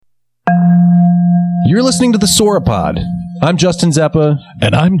You're listening to the Sauropod. I'm Justin Zappa.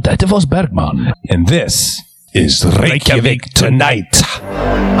 And I'm Detivos Bergman. And this is Reykjavik Tonight.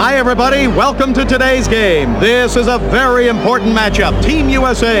 Hi, everybody. Welcome to today's game. This is a very important matchup. Team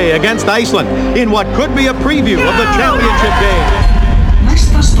USA against Iceland in what could be a preview of the championship game.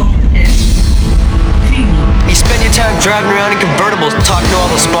 Nästa stopp är Finland. You spend your time driving around in convertibles talking to all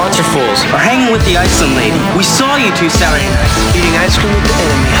the sponsor fools. Or hanging with the Iceland lady. We saw you two Saturday night. Eating ice cream with the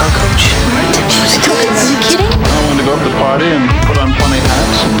enemy, huh, Coach? Are you kidding? I want to go to the party and put on funny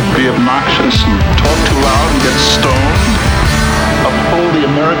hats and be obnoxious and talk too loud and get stoned. Uphold the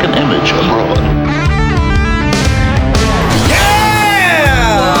American image abroad.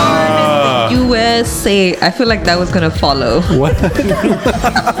 USA. I feel like that was gonna follow. What?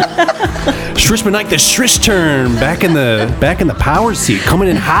 Shrishmanik, the Shrish turn, back in the power seat, coming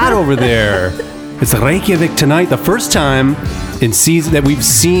in hot over there. It's Reykjavik Tonight, the first time in season that we've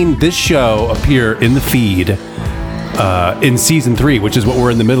seen this show appear in the feed in season 3, which is what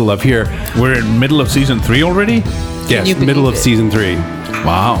we're in the middle of here. We're in the middle of season 3 already? Yes, middle of season 3.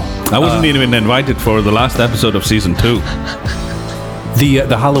 Wow. I wasn't even invited for the last episode of season 2.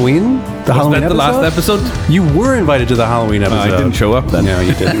 The Halloween? The Halloween that the last episode? You were invited to the Halloween episode. I didn't show up then. No,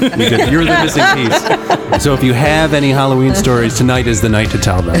 you didn't. You didn't. You're the missing piece. So if you have any Halloween stories, tonight is the night to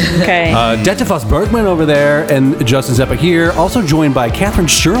tell them. Okay. Detivos Bergman over there and Justin Zappa here. Also joined by Catherine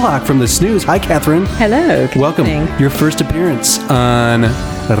Sherlock from the Snooze. Hi, Catherine. Hello. Welcome. Your first appearance on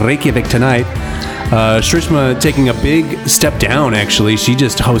Reykjavik Tonight. Shrishma taking a big step down, actually. She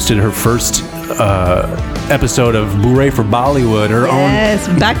just hosted her first episode of Booray for Bollywood, her own. Yes,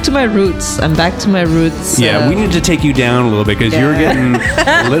 back to my roots. I'm back to my roots. Yeah, we need to take you down a little bit because you're getting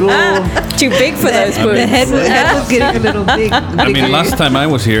a little too big for those boots. The head was getting a little big. I mean, last time I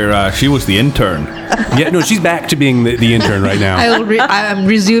was here, she was the intern. Yeah, no, she's back to being the intern right now. I'm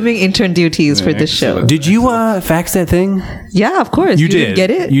resuming intern duties for this show. Did you fax that thing? Yeah, of course. You didn't get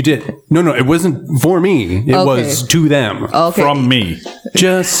it? You did. No, it wasn't for me. It was to them. Okay. From me.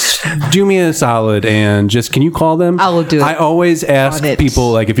 Just do me a solid and just, can you call them? I will do it. I always ask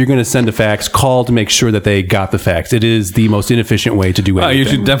people, like, if you're going to send a fax, call to make sure that they got the fax. It is the most inefficient way to do anything. You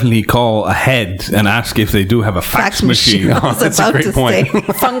should definitely call ahead and ask if they do have a fax machine. Oh, that's a great point.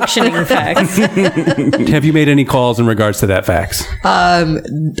 Functioning fax. Have you made any calls in regards to that fax?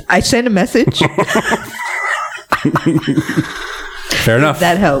 I sent a message. Fair enough.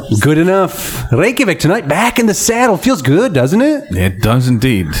 That helps. Good enough. Reykjavik Tonight, back in the saddle. Feels good, doesn't it? It does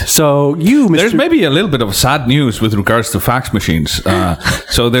indeed. So you, Mr. There's maybe a little bit of sad news with regards to fax machines.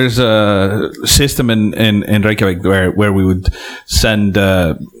 So there's a system in Reykjavik where we would send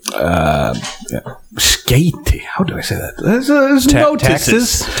skeiti. How do I say that? There's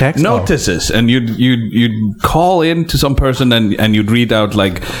notices. Notices, and you'd call in to some person and you'd read out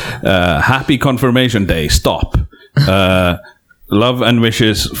like happy confirmation day. Stop. Love and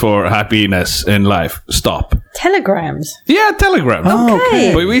wishes for happiness in life. Stop. Telegrams. Yeah, telegrams. Oh,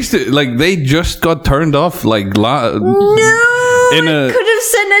 okay. But we used to, like, they just got turned off, like, I could have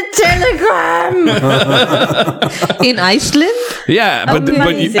sent a telegram. In Iceland? Yeah, but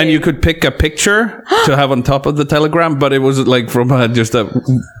you could pick a picture to have on top of the telegram, but it was like from just a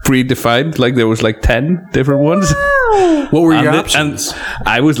predefined, like there was like 10 different ones. What were your options? And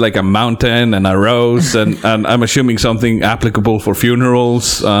I was like a mountain and a rose, and I'm assuming something applicable for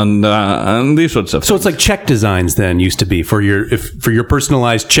funerals and these sorts of things. So it's like check designs then used to be for your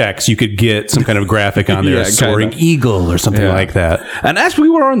personalized checks. You could get some kind of graphic on there, soaring eagle or something like that. And as we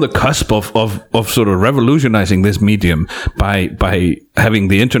were on the cusp of sort of revolutionizing this medium by having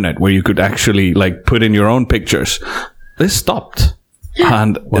the internet, where you could actually like put in your own pictures, this stopped,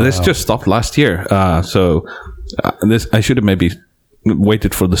 and this just stopped last year. This I should have maybe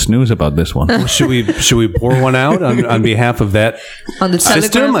waited for the snooze about this one. Should we pour one out on behalf of that on the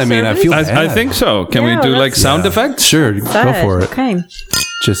system? I mean, I feel I think so. Can we do like sound effects? Sure, go for it. Okay.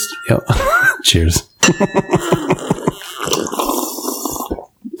 Just cheers.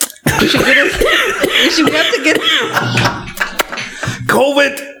 We should have to get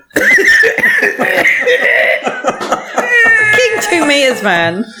COVID. King to me is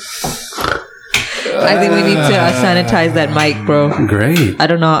man. I think we need to sanitize that mic, bro. Great. I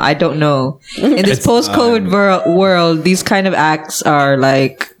don't know. In this post-COVID world, these kind of acts are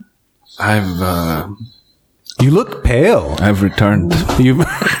like... You look pale. I've returned.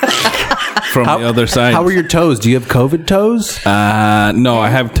 from the other side. How are your toes? Do you have COVID toes? No, I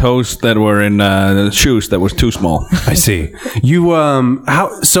have toes that were in shoes that was too small. I see. You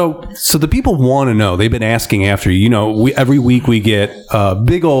so the people want to know. They've been asking after you. You know, every week we get a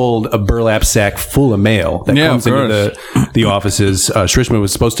big old burlap sack full of mail that comes into the offices. Shrishma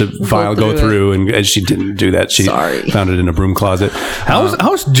was supposed to go through, and she didn't do that. She found it in a broom closet.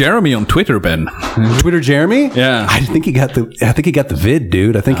 How's Jeremy on Twitter been? Twitter Jeremy? Yeah. I think he got the vid,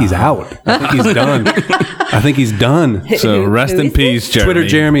 dude. I think he's out. I think he's done. I think he's done. So rest in peace, Jeremy. Twitter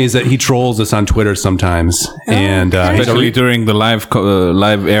Jeremy is that he trolls us on Twitter sometimes, and especially during the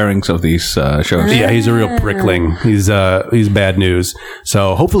live airings of these shows. Yeah, he's a real prickling. He's bad news.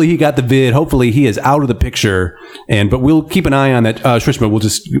 So hopefully he got the vid. Hopefully he is out of the picture. But we'll keep an eye on that. Shrishma, we'll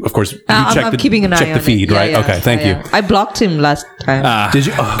just, of course, I'm keeping an eye on the feed, it. right? Yeah. Okay, thank you. I blocked him last time. Did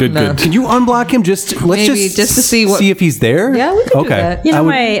you? Oh, good. Can you unblock him? Just to see if he's there. Yeah, we can do that. You know,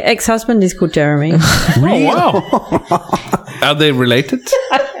 my ex-husband is called Jeremy. Oh, wow. Are they related?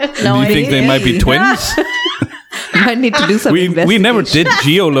 No, do you think they might be twins? I need to do some we never did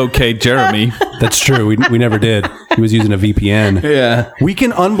geolocate Jeremy. That's true. We never did. He was using a VPN. Yeah. We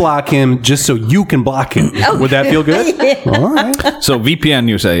can unblock him just so you can block him. Okay. Would that feel good? Yeah. All right. So VPN,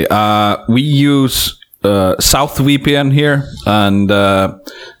 you say. We use South VPN here, and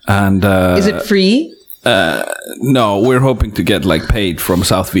is it free? No, we're hoping to get paid from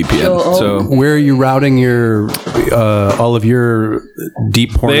South VPN. So where are you routing your all of your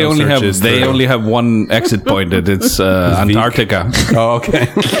deep porno searches? They only have one exit point. It's Antarctica. Oh, okay.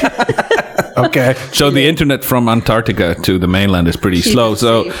 Okay. So the internet from Antarctica to the mainland is pretty slow.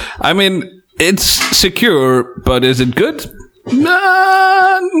 So I mean, it's secure, but is it good?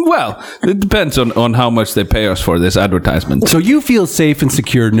 Well, it depends on how much they pay us for this advertisement. So you feel safe and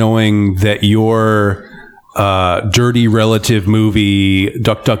secure knowing that your dirty relative movie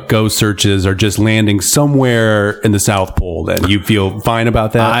DuckDuckGo searches are just landing somewhere in the South Pole. Then you feel fine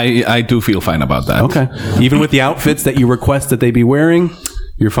about that? I do feel fine about that. Okay. Even with the outfits that you request that they be wearing?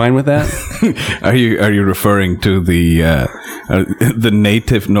 You're fine with that? Are you referring to the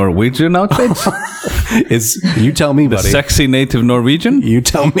native Norwegian outfits? You tell me, buddy. The sexy native Norwegian? You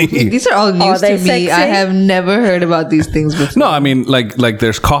tell me. These are all news to me. Sexy? I have never heard about these things before. No, I mean like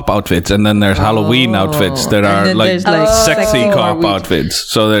there's cop outfits, and then there's Halloween outfits that are sexy cop outfits.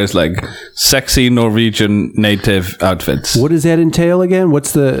 So there's sexy Norwegian native outfits. What does that entail again?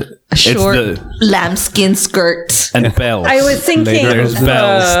 What's the... A short lambskin skirt. And bells. I was thinking there's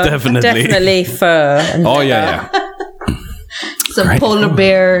bells, definitely fur. And yeah. Some polar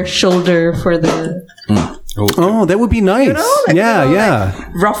bear shoulder for the... Oh, that would be nice.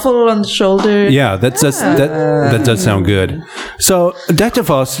 Yeah. Ruffle on the shoulder. Yeah, that does sound good. So, Dr.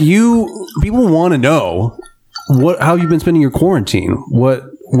 Voss, people want to know how you've been spending your quarantine.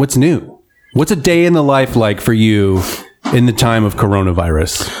 What's new? What's a day in the life like for you in the time of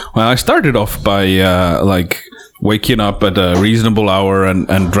coronavirus? Well, I started off by waking up at a reasonable hour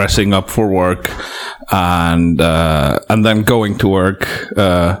and dressing up for work, and then going to work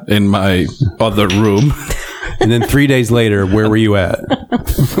in my other room. And then 3 days later, where were you at?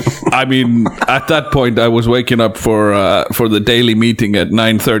 I mean, at that point, I was waking up for the daily meeting at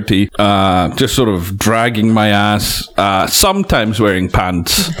 9:30, just sort of dragging my ass, sometimes wearing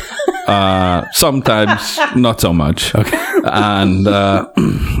pants. Sometimes not so much. Okay. And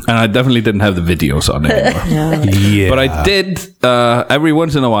I definitely didn't have the videos on anymore. Yeah. But I did every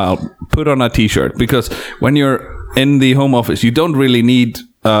once in a while put on a t-shirt, because when you're in the home office, you don't really need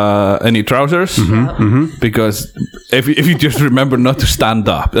any trousers, because if you just remember not to stand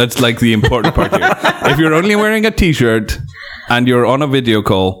up, that's the important part here. If you're only wearing a t-shirt and you're on a video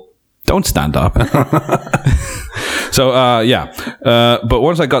call, don't stand up. So but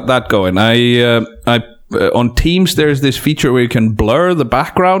once I got that going, I on Teams there's this feature where you can blur the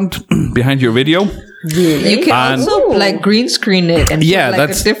background behind your video. Really? You can also green screen it and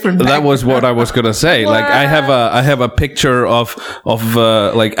that's a different background. That was what I was gonna say. Wow. I have a picture of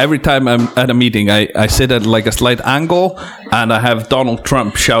every time I'm at a meeting, I sit at a slight angle, and I have Donald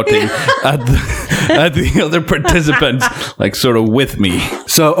Trump shouting at the other participants, sort of with me.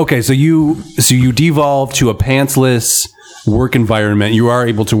 So you devolve to a pantsless work environment. You are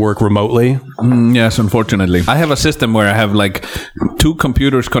able to work remotely? Yes, unfortunately. I have a system where I have 2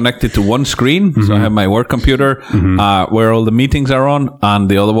 computers connected to one screen. So I have my work computer where all the meetings are on, and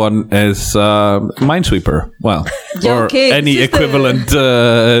the other one is Minesweeper. Well, or any equivalent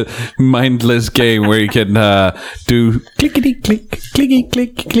mindless game where you can do clickety click, clicky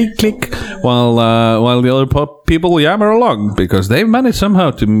click, click click, while the other people yammer along, because they've managed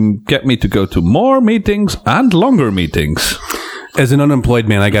somehow to get me to go to more meetings and longer meetings. As an unemployed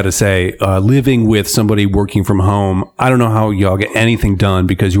man, I got to say, living with somebody working from home, I don't know how y'all get anything done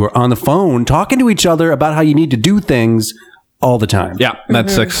because you are on the phone talking to each other about how you need to do things all the time. Yeah,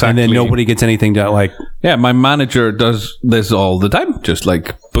 that's exactly. And then nobody gets anything done. Like, yeah, my manager does this all the time. Just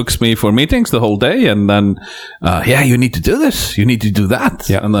like books me for meetings the whole day, and then, you need to do this, you need to do that.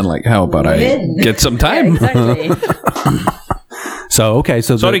 Yeah. And then like, how about I get some time? Exactly. so, okay.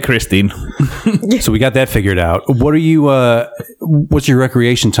 So Sorry, Christine. So we got that figured out. What are you, what's your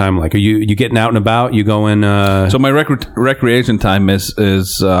recreation time like? Are you getting out and about? You going, So my recreation time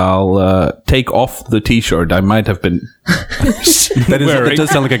is I'll take off the t-shirt I might have been that does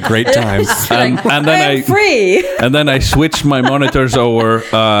sound like a great time. and then I'm free. And then I switch my monitors over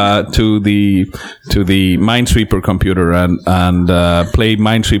to the Minesweeper computer and play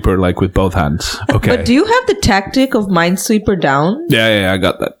Minesweeper like with both hands. Okay. But do you have the tactic of Minesweeper down? Yeah, I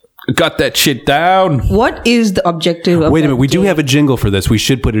got that. Got that shit down. What is the objective of Wait a minute, we do game? have a jingle for this. We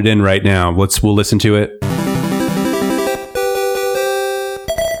should put it in right now. We'll listen to it.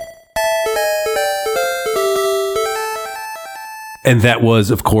 And that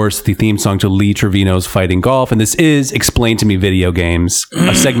was, of course, the theme song to Lee Trevino's Fighting Golf. And this is Explain to Me Video Games,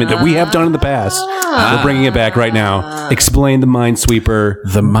 a segment that we have done in the past. We're bringing it back right now. Explain the Minesweeper.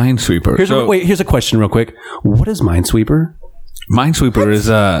 The Minesweeper. Here's a question real quick. What is Minesweeper? Minesweeper is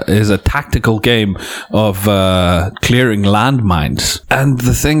a tactical game of clearing landmines. And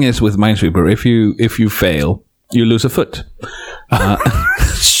the thing is with Minesweeper, if you fail, you lose a foot.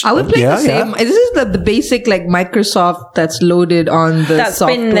 I would play the same. Yeah. This is the basic like Microsoft that's loaded on the That's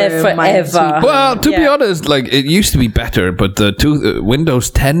software. been there forever. Minesweeper. Well, to be honest, like it used to be better, but the Windows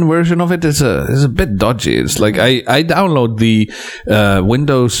 10 version of it is a bit dodgy. It's like I download the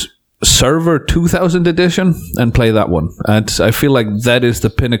Windows Server 2000 edition and play that one. And I feel like that is the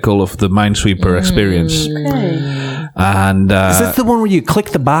pinnacle of the Minesweeper experience. And Is this the one where you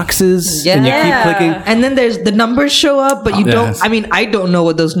click the boxes and you keep clicking? And then there's the numbers show up, but you don't. I mean, I don't know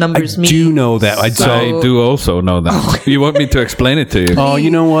what those numbers mean. Do know that? I do also know that. You want me to explain it to you? Oh, you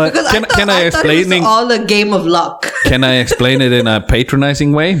know what? Because Can I thought explain it was all a game of luck. Can I explain it in a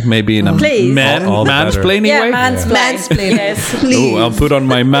patronizing way? Maybe in a Please. All the better. mansplaining Yeah, way? Mansplain. Yes. Please. Oh, I'll put on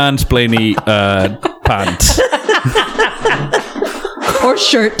my mansplainy pants. Or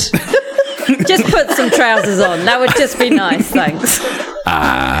shirt. Just put some trousers on. That would just be nice, thanks.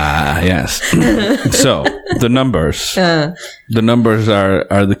 Yes. So the numbers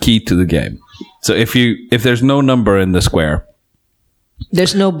are the key to the game. So if there's no number in the square,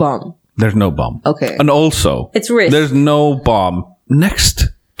 There's no bomb. there's no bomb. Okay. And also, It's risk. there's no bomb next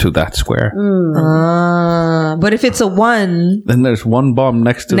to that square. But if it's a 1 Then there's one bomb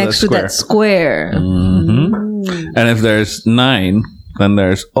next to next to that square, And if there's 9, then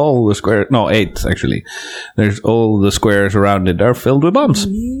there's all the squares. No, 8 actually. There's all the squares around it are filled with bombs.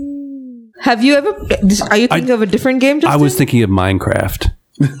 have you ever? Are you thinking of a different game? I Justin? was thinking of Minecraft.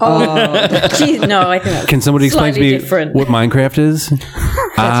 Jeez, no, I think that's Can somebody explain to slightly me different. what Minecraft is?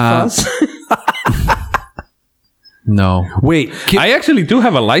 No. Wait, I actually do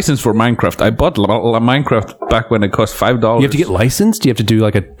have a license for Minecraft. I bought Minecraft back when it cost $5. you have to get licensed? Do you have to do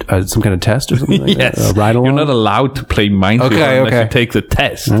like some kind of test or something? Like Yes. that? A ride along? You're not allowed to play Minecraft Okay, unless okay. you take the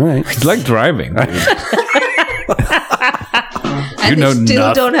test. All right. It's like driving. And know they still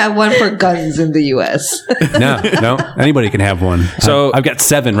nothing. don't have one for guns in the U.S. No. Anybody can have one. So- I've got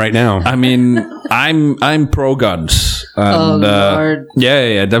 7 right now. I mean, I'm pro guns. And, Lord.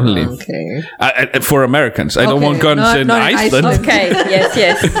 Yeah, definitely. Okay. For Americans, I don't Okay. want guns Not in in Iceland. Iceland. okay.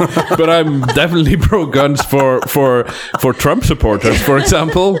 Yes. But I'm definitely pro guns for Trump supporters, for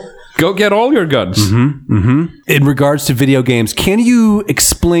example. Go get all your guns. In regards to video games, can you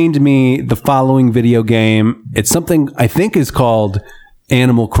explain to me the following video game? It's something I think is called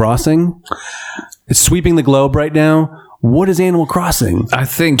Animal Crossing. It's sweeping the globe right now. What is Animal Crossing? I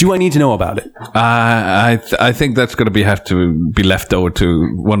think. Do I need to know about it? I think that's going to have to be left over to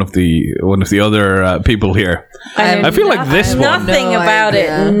one of the other people here. I feel like this one. Nothing No about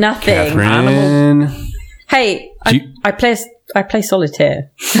idea. it. Nothing. Catherine. Hey, I play solitaire.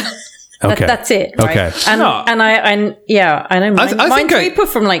 Okay. That's it. Right? Okay. And No. I know I think Minesweeper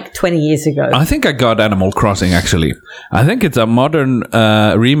from like 20 years ago. I think I got Animal Crossing actually. I think it's a modern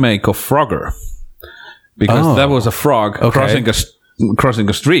remake of Frogger, because that was a frog crossing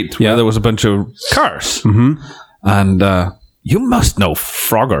a street where there was a bunch of cars, and you must know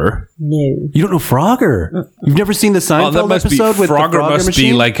Frogger. No. You don't know Frogger? You've never seen the Seinfeld episode with the Frogger Frogger must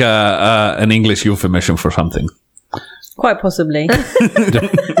machine? be like an English euphemism for something. Quite possibly.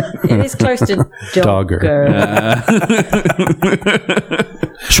 It is close to Dogger.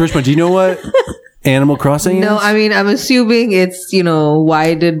 Shrishma, do you know what Animal Crossing No, is? I mean, I'm assuming it's,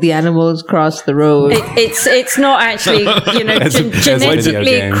 why did the animals cross the road? It's not actually, As a video genetically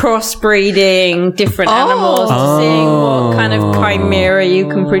game. crossbreeding different animals, seeing what kind of chimera you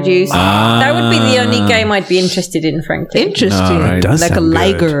can produce. That would be the only game I'd be interested in, frankly. Interesting. Right. Does Like a sound good.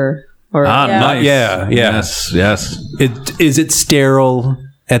 liger. Or Nice. Yeah. Yes. Is it sterile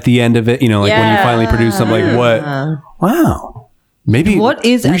at the end of it? When you finally produce something like what? Wow. Maybe What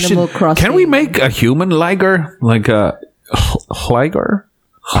is we Animal should- Crossing? Can we make a human liger? Like a liger?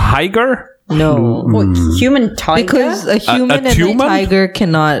 A higer? No. What, human tiger? Because a human and a human? tiger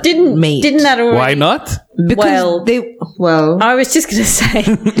cannot didn't mate. that already? Why not? Because I was just going to say,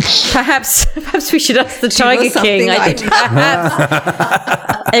 perhaps we should ask the Tiger something King.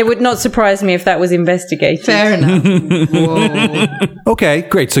 It would not surprise me if that was investigated. fair enough. Whoa. Okay,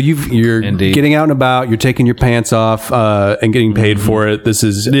 great. So you're Indeed. getting out and about. You're taking your pants off and getting paid for it. This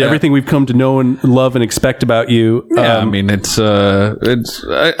is everything we've come to know and love and expect about you. Yeah, I mean, I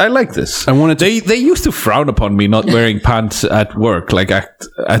like this. I wanted to- They used to frown upon me not wearing pants at work, like at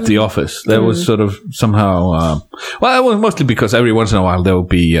the office. That was sort of somehow. Well, it was mostly because every once in a while there would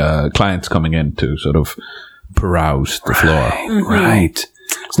be clients coming in to sort of peruse the floor. Right.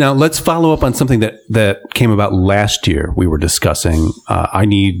 So now let's follow up on something that came about last year. We were discussing. I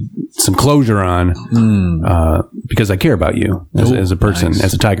need some closure on because I care about you as a person,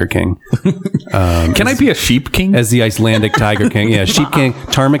 as a Tiger King, Can I be a sheep king? as the Icelandic Tiger King. Yeah, Sheep King,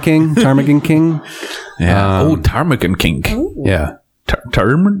 Ptarmigan King. Yeah. Ptarmigan king. Yeah,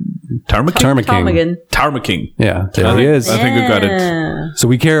 Ptarmigan? Ptarmigan. Ptarmigan. yeah. There he is. I think we got it. So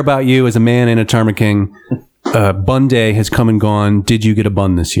we care about you as a man and a Ptarmigan. Bun Day has come and gone. Did you get a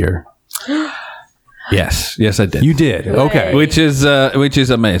bun this year? Yes, I did. You did. Okay. Which is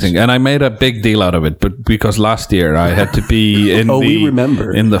amazing, and I made a big deal out of it. But because last year I had to be in we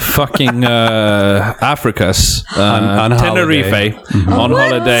remember. in the fucking Africas On Tenerife holiday. on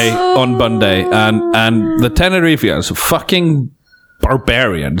holiday on Bun Day, and the Tenerifians, fucking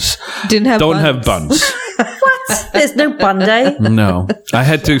barbarians, Didn't have don't buns. have buns. There's no bun day. No, I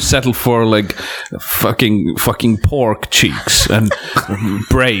had to settle for like fucking pork cheeks and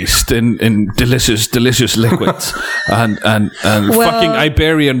braised in delicious liquids and fucking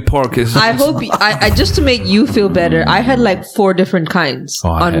Iberian pork is. I hope I just to make you feel better. I had like 4 different kinds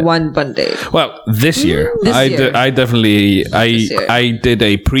on one bun day. Well, this year, This I year. I definitely year. I did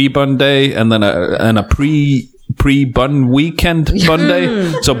a pre-bun day and then a pre-bun weekend bun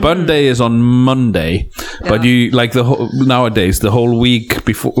day. So bun day is on Monday, but you like nowadays the whole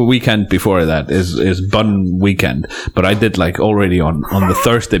weekend before that is bun weekend. But I did like already on the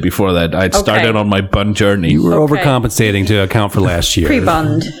Thursday before that. I'd started on my bun journey. We're overcompensating to account for last year.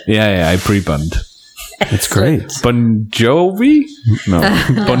 Pre-bunned. Yeah, I pre-bunned. That's great. Bon Jovi? No.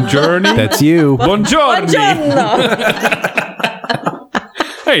 Bon Journey? That's you. Buongiorno.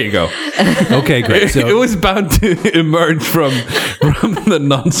 There you go. Okay, great. It So was bound to emerge from the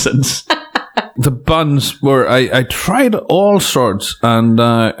nonsense. The buns were I tried all sorts, and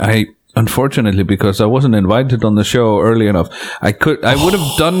I unfortunately, because I wasn't invited on the show early enough, I would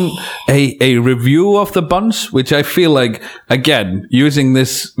have done a review of the buns, which I feel like, again, using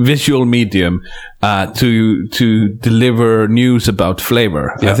this visual medium to deliver news about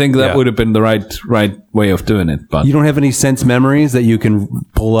flavor. I think that would have been the right way of doing it. But you don't have any sense memories that you can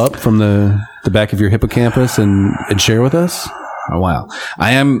pull up from the back of your hippocampus and share with us? wow,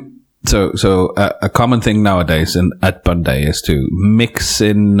 I am. So a common thing nowadays at Bun Day is to mix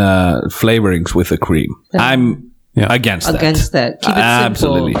in flavorings with the cream. I'm against that. Against that. Keep it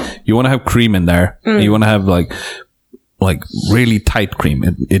Absolutely. simple. You want to have cream in there. You want to have like really tight cream.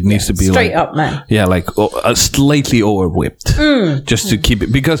 It needs to be Straight like, up, man. Yeah, like slightly over whipped, just to keep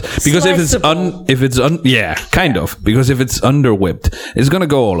it because if it's kind of, because if it's under whipped, it's gonna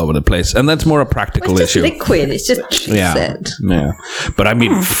go all over the place, and that's more a practical It's just issue. liquid. It's just Yeah, but I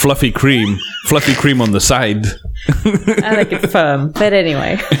mean fluffy cream on the side, I like it firm. But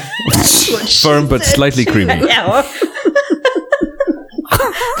anyway. firm but slightly creamy. Yeah, well,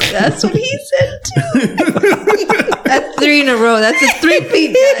 That's what he said too. That's 3 in a row. That's a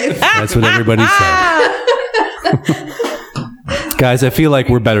 3-peat, guys. That's what everybody said. Guys, I feel like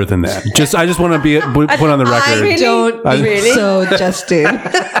we're better than that. I just want to be put on the record. Don't be so Justin.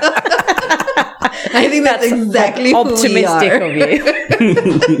 I think that's exactly optimistic who we are. of you.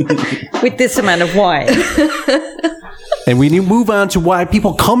 With this amount of wine. And we need to move on to why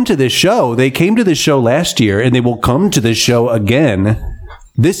people come to this show. They came to this show last year, and they will come to this show again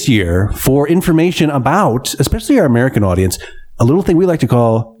this year for information about, especially our American audience, a little thing we like to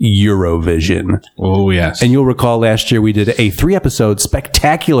call Eurovision. Oh, yes. And you'll recall last year we did a 3-episode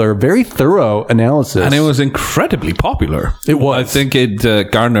spectacular, very thorough analysis. And it was incredibly popular. It was. I think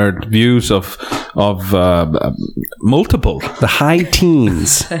it garnered views of multiple. The high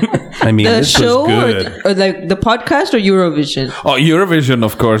teens. I mean, The this show was good. or like the podcast or Eurovision? Oh, Eurovision,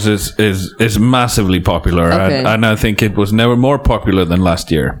 of course, is massively popular. Okay. And I think it was never more popular than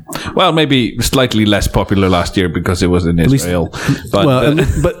last year. Well, maybe slightly less popular last year because it was in Israel. But,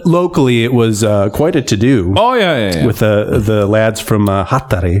 but locally, it was quite a to-do. oh, yeah. With the lads from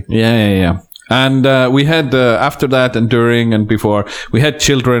Hattari. Yeah. And we had, after that and during and before, we had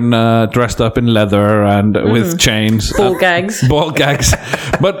children dressed up in leather and with chains. Ball gags. Ball gags.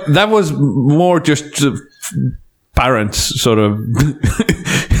 But that was more just parents sort of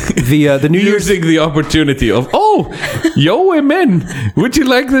The New Year's using the opportunity of, yo, women, would you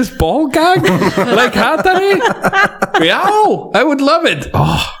like this ball gag? Like Hattari? Yeah, I would love it.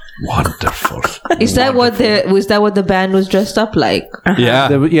 Oh, wonderful. Is that what the band was dressed up like? Yeah.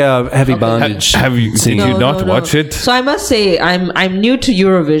 heavy bondage. Have you, did you not watch it? So I must say, I'm new to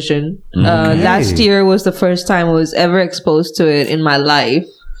Eurovision. Last year was the first time I was ever exposed to it in my life.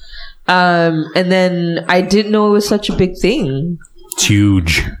 And then I didn't know it was such a big thing. It's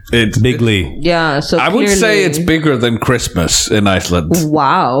huge. It's bigly. Yeah, so I would say clearly- it's bigger than Christmas in Iceland.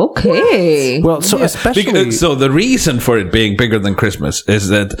 Wow, okay. Well, so especially Because, so the reason for it being bigger than Christmas is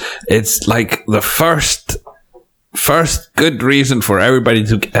that it's like the first good reason for everybody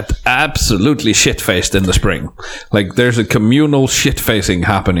to get absolutely shit-faced in the spring. Like there's a communal shit-facing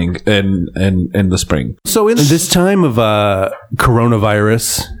happening in the spring. So in this time of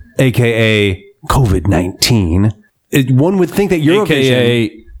coronavirus, aka COVID-19, one would think that Eurovision,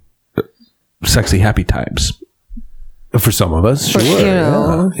 AKA sexy happy times. for some of us, sure, You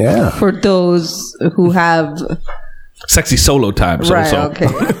know, yeah. for those who have Sexy solo times right, also. okay.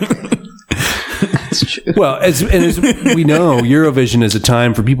 That's true. Well, as we know, Eurovision is a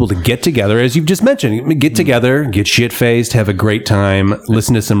time for people to get together, as you've just mentioned, get together, get shit-faced, have a great time,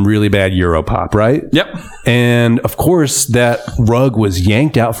 listen to some really bad Europop, right? Yep. And of course, that rug was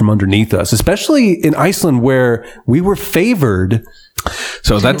yanked out from underneath us, especially in Iceland, where we were favored.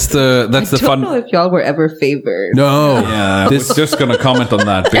 So that's the I don't fun. know if y'all were ever favored. No, Yeah, I was just going to comment on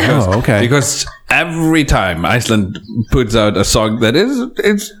that because, because every time Iceland puts out a song that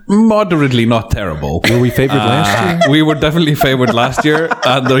it's moderately not terrible. Were we favored last year? We were definitely favored last year,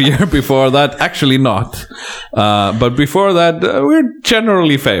 and the year before that, actually not. But before that, we're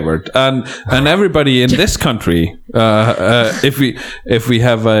generally favored, and everybody in this country, if we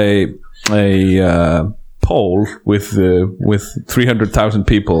have a poll with 300,000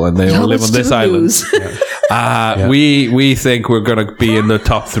 people and they all live on this island. We think we're gonna be in the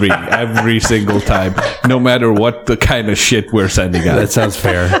top 3 every single time, no matter what the kind of shit we're sending out. That sounds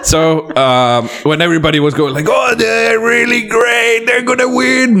fair. So when everybody was going like, "Oh, they're really great, they're gonna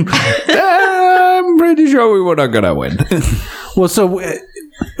win," I'm pretty sure we were not gonna win. Well, so,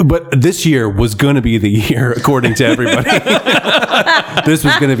 but this year was going to be the year, according to everybody. This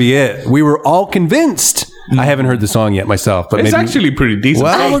was going to be it. We were all convinced. I haven't heard the song yet myself, but It's maybe, actually pretty decent.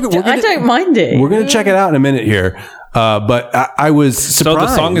 well, I don't mind it. we're going to check it out in a minute here. But I was So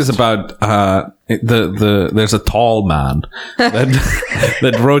surprised. the song is about there's a tall man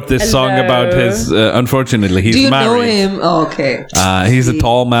that wrote this song about his. Unfortunately, he's Do you married. know him? Oh, okay. He's a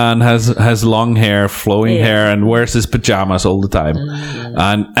tall man, has long hair, flowing hair, and wears his pajamas all the time.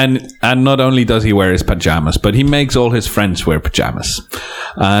 And not only does he wear his pajamas, but he makes all his friends wear pajamas.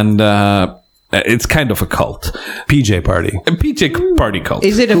 And it's kind of a cult, PJ Party. a PJ party cult.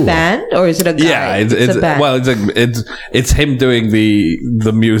 Is it a band or is it a guy? Yeah, it's a band. well, it's him doing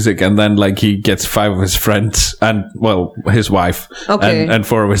the music, and then like he gets 5 of his friends and his wife, Okay. and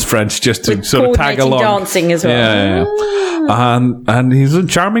 4 of his friends just to sort of tag Coordinating along, dancing as well. Yeah. And he's a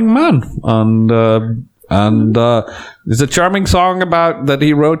charming man, and there's a charming song about that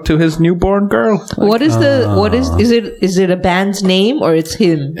he wrote to his newborn girl. What is is it a band's name or it's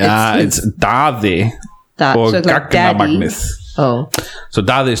him? It's Daði or so it's like Daddy. Gagnamagnið. Oh, So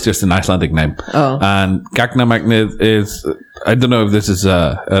Daði is just an Icelandic name. Oh. And Gagnamagnið is, I don't know if this is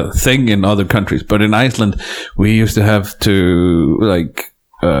a thing in other countries, but in Iceland, we used to have to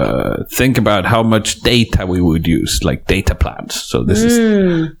think about how much data we would use, like data plans. So this is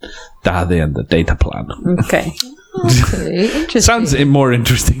Daði and the data plan. Okay. okay. Interesting. Sounds more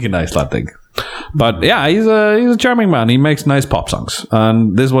interesting in Icelandic. But yeah, he's a charming man. He makes nice pop songs.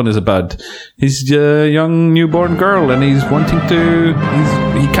 And this one is about his young newborn girl, and he's wanting to,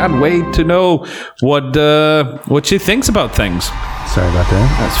 he can't wait to know what she thinks about things. Sorry about that.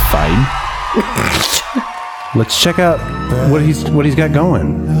 That's fine. Let's check out what he's got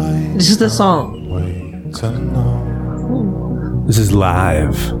going. This is the song. This is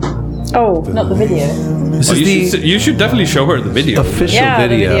live. Oh, not the video. This is you should definitely show her the video. Official Yeah,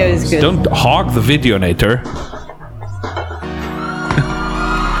 video. the video is good. Don't hog the Videonator.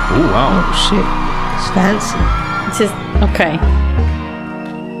 Oh wow! Oh shit, it's fancy. It's just okay.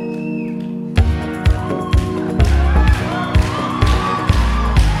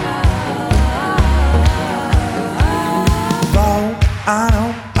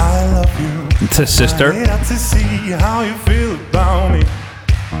 It's his sister. To see how you feel about me,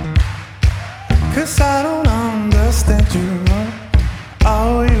 'cause I don't understand you.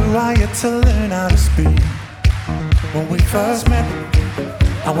 Oh, you are yet to learn how to speak. When we first met,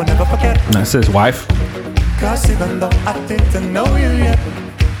 I will never forget. That's his wife. 'Cause even though I didn't know you yet,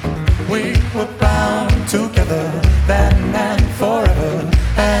 we were bound together then and forever,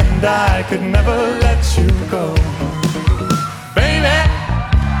 and I could never let you go. Baby,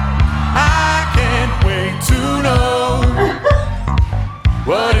 I can't wait to know.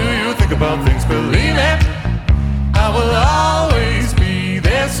 What do you think about things? Believe me, I will always be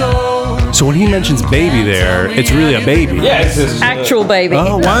there. So when he mentions baby there, it's really a baby. Yeah, it's his Actual baby.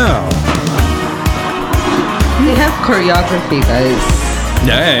 Oh, wow. They have choreography, guys.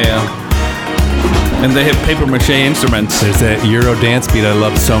 Yeah. And they have paper mache instruments. There's that Euro dance beat I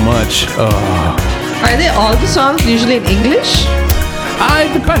love so much. Oh. Are they all the songs usually in English?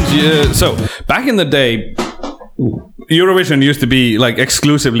 It depends. So back in the day, Eurovision used to be like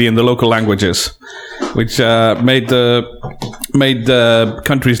exclusively in the local languages, which made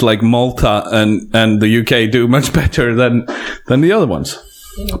countries like Malta and the UK do much better than the other ones.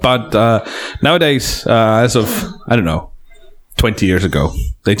 But nowadays, as of, I don't know, 20 years ago,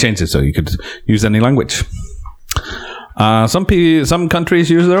 they changed it so you could use any language. Some countries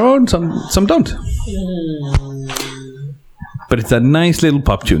use their own, some don't. But it's a nice little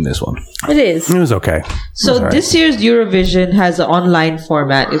pop tune, this one. It is. It was okay. So this year's Eurovision has an online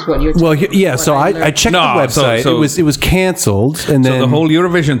format, is what you're Well, telling yeah. So I checked the website. so- it was canceled, and then So the whole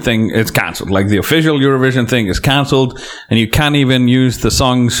Eurovision thing is cancelled. Like the official Eurovision thing is cancelled, and you can't even use the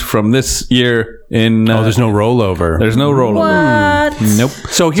songs from this year in. there's no rollover. There's no rollover. What? Nope.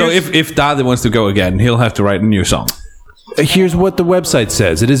 So if Dade wants to go again, he'll have to write a new song. Here's what the website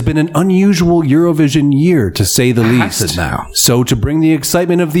says. It has been an unusual Eurovision year, to say the least. it now? So to bring the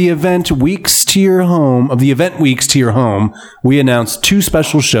excitement of the event weeks to your home, we announced 2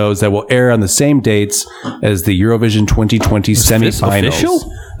 special shows that will air on the same dates as the Eurovision 2020 semifinals.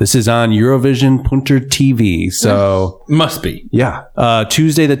 official? This is on Eurovision Punter TV. So Must be. yeah,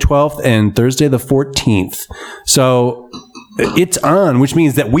 Tuesday the 12th and Thursday the 14th. So it's on, which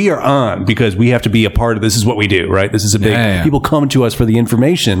means that we are on because we have to be a part of this. Is what we do, right? This is a big. Yeah. People come to us for the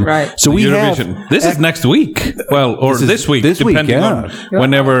information, Right. So we Eurovision. have This is next week. Well, or this week, depending on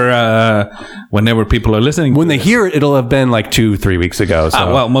whenever people are listening. When they hear it, it'll have been like 2-3 weeks ago.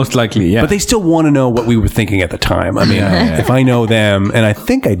 So. well, most likely, yeah. But they still want to know what we were thinking at the time. I mean, if I know them, and I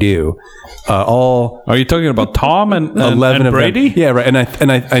think I do, all Are you talking about Tom and 11 and of Brady? them. Yeah, right.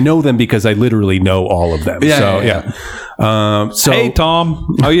 And I know them because I literally know all of them. Yeah, so yeah. So Hey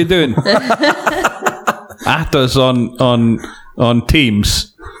Tom, how you doing? At us on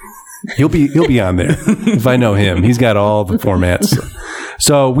Teams. he'll be on there if I know him. He's got all the formats.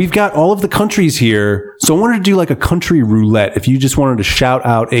 So we've got all of the countries here. So I wanted to do like a country roulette. If you just wanted to shout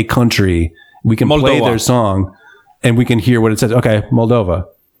out a country, we can play Moldova. their song and we can hear what it says. Okay, Moldova.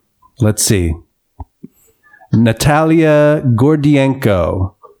 Let's see. Natalia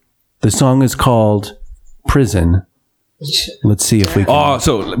Gordienko. The song is called Prison. Let's see if we can. Oh,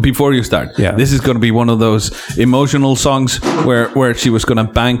 so before you start, Yeah. this is going to be one of those emotional songs where she was going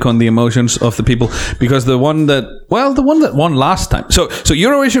to bank on the emotions of the people, because the one that won last time. So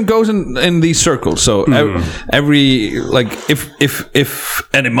Eurovision goes in these circles. So every like if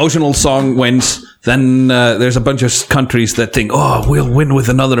an emotional song wins, then there's a bunch of countries that think, oh, we'll win with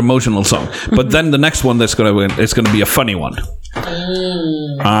another emotional song. But then the next one that's going to win is going to be a funny one,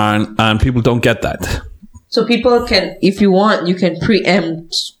 and people don't get that. So people can, if you want, you can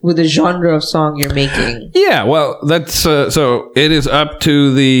preempt with the genre of song you're making. Yeah, well, that's so. It is up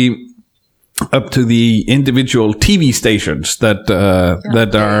to the individual TV stations that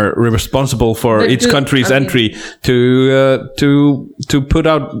are responsible for But each country's entry to put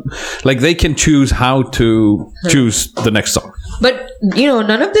out, like they can choose how to choose the next song. But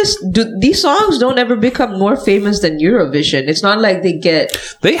none of these songs don't ever become more famous than Eurovision. It's not like they get.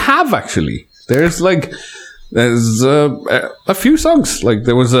 They have actually. There's a few songs. Like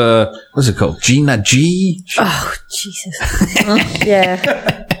there was what's it called? Gina G. Oh, Jesus.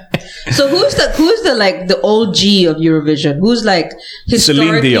 Yeah. So who's the like the OG of Eurovision? Who's like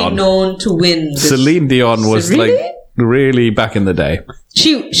historically Dion. known to win? This? Celine Dion was Really? like really back in the day.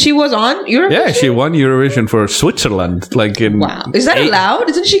 She was on Eurovision. Yeah, she won Eurovision for Switzerland. Like in Wow, is that allowed?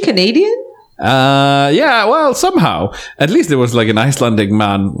 Isn't she Canadian? Yeah, well, somehow. At least there was like an Icelandic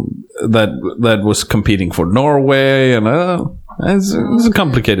man that was competing for Norway, and it's a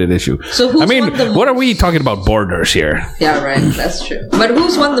complicated issue. So who's won the what are most? we talking about borders here? Yeah, right. That's true. But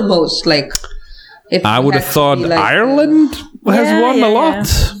who's won the most? Like, if I it would had have to thought be, like, Ireland has won a lot.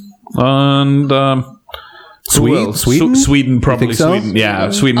 And Sweden? Sweden, probably think so? Sweden. Yeah,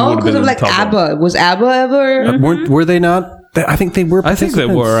 Sweden Oh, would have because been of like top one. ABBA. Was ABBA ever? Were they not? I think they were. I think they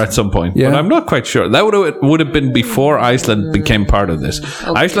were at some point, Yeah. but I'm not quite sure. That would have been before Iceland became part of this.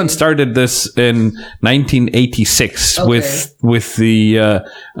 Iceland started this in 1986 with the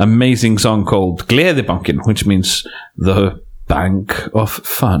amazing song called Gleðibankinn, which means the Bank of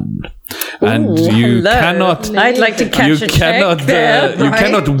Fun. And you hello. cannot. I'd like to catch You a cannot. check there, You right?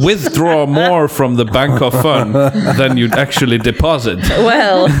 cannot withdraw more from the Bank of Fun than you'd actually deposit.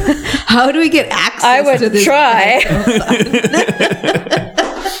 Well, How do we get access I would to this? try.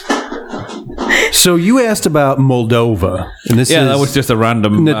 So you asked about Moldova, and this Yeah, is that was just a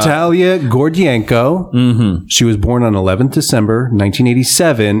random. Natalia Gordienko. Mm-hmm. She was born on 11th December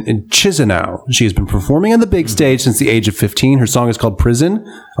 1987 in Chisinau. She has been performing on the big stage since the age of 15. Her song is called Prison.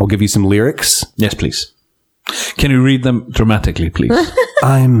 I'll give you some lyrics. Yes, please. Can you read them dramatically, please?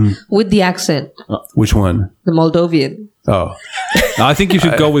 I'm... With the accent, Which one? the Moldovan. Oh. I think you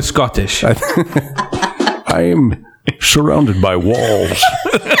should go with Scottish. I am surrounded by walls.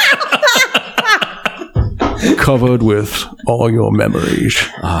 Covered with all your memories.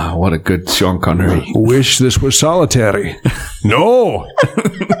 Ah, what a good Sean Connery. Wish this was solitary. No!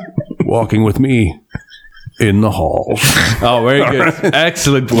 Walking with me in the halls. Oh, very good.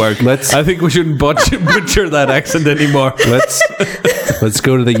 Excellent work. I think we shouldn't butcher that accent anymore. Let's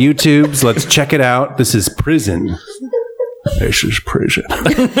go to the YouTubes. Let's check it out. This is Prison. This is Prison.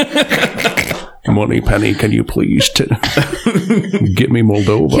 Money Penny, can you please get me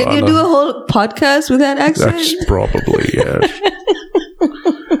Moldova? Can you do a whole podcast with that accent? That's probably, yes.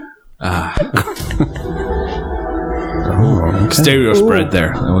 Stereo spread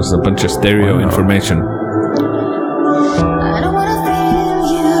there. There was a bunch of stereo information.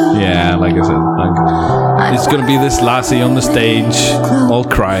 Yeah, like I said, it's gonna be this lassie on the stage, all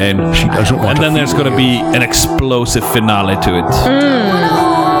crying. She doesn't want. And then there's gonna be an explosive finale to it.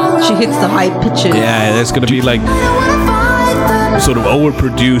 She hits the high pitches. Yeah, there's gonna be like sort of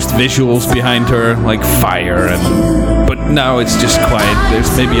overproduced visuals behind her, like fire, and but now it's just quiet.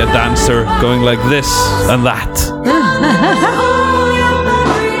 There's maybe a dancer going like this and that.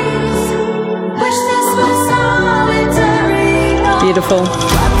 Beautiful.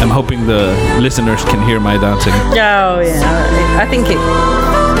 I'm hoping the listeners can hear my dancing. Oh, yeah. I think it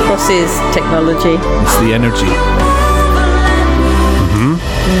crosses technology. It's the energy.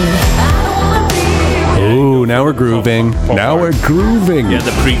 Ooh, now we're grooving. Now we're grooving. Yeah,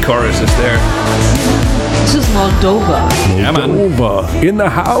 the pre-chorus is there. This is Moldova. Yeah, man. Moldova in the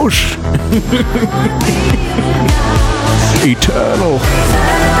house. Eternal.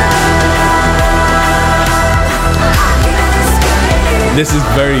 This is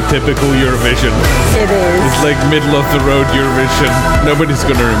very typical Eurovision. It is. It's like middle of the road Eurovision. Nobody's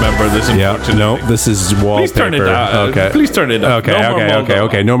gonna remember this. Yeah, Unfortunately. no, this is wallpaper. Please turn it down. Okay. Please turn it down. Okay, No more Moldova.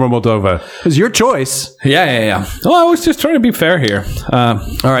 okay. No more Moldova. It's your choice. Yeah. Well, I was just trying to be fair here. All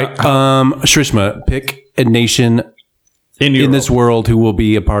right. Shrishma, pick a nation in this world who will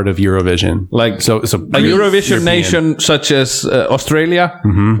be a part of Eurovision. Like so a Eurovision nation such as Australia,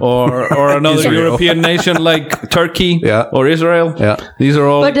 or another Israel. European nation like Turkey or Israel. Yeah, these are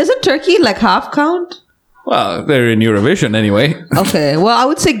all. But doesn't Turkey like half count? Well, they're in Eurovision anyway. Okay. Well, I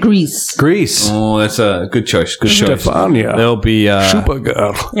would say Greece. Greece. Oh, that's a good choice. Good choice. Stefania. There'll be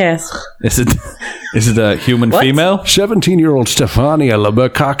Supergirl. Yes. Is it a human female? 17-year-old Stefania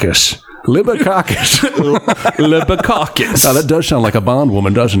Libakakis. Libakakis. Now, that does sound like a Bond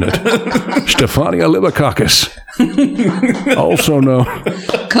woman, doesn't it? Stefania Libakakis. Also known.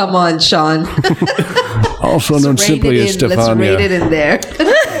 Come on, Sean. Also known simply as Let's rate it Stefania. in there.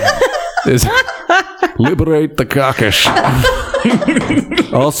 Is Liberate the Caucasus.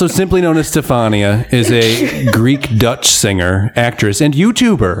 Also simply known as Stefania, is a Greek-Dutch singer, actress, and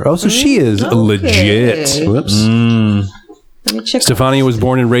YouTuber. Oh, so she is legit. Whoops. Stefania was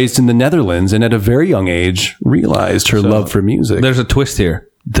born and raised in the Netherlands, and at a very young age realized her love for music. There's a twist here.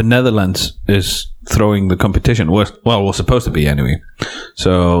 The Netherlands is throwing the competition. Well, was supposed to be anyway.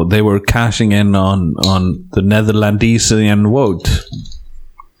 So they were cashing in on the Netherlandesian vote.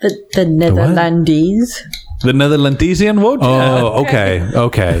 The Netherlands. The Netherlandesian vote? Oh, okay.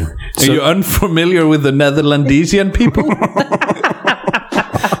 Okay. Are you unfamiliar with the Netherlandesian people?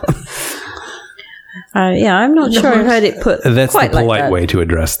 I'm not sure I heard it put That's quite the polite like that. way to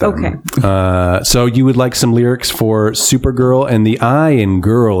address them. Okay. So you would like some lyrics for Supergirl, and the I in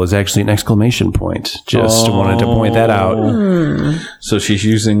girl is actually an exclamation point. Just wanted to point that out. So she's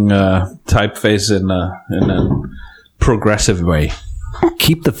using typeface in a progressive way.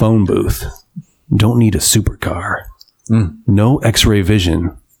 Keep the phone booth. Don't need a supercar. No X-ray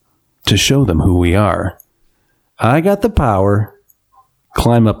vision to show them who we are. I got the power.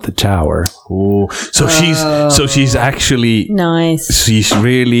 Climb up the tower. Oh, so she's actually nice. She's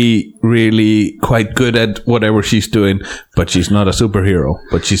really, really quite good at whatever she's doing, but she's not a superhero.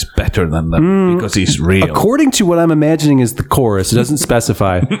 But she's better than them because he's real. According to what I'm imagining is the chorus, it doesn't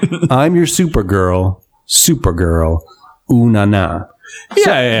specify. I'm your Supergirl, ooh na na.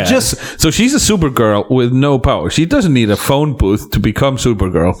 Yeah. So she's a Supergirl with no power. She doesn't need a phone booth to become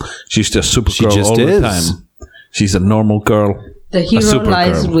Supergirl. She's just Supergirl all the time. She's a normal girl. The hero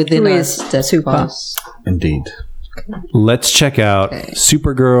lies within Who us. is That's super? us. Indeed. Let's check out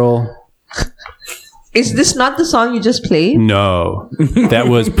Supergirl. Is this not the song you just played? No, that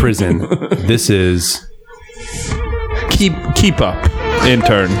was Prison. This is Keep up,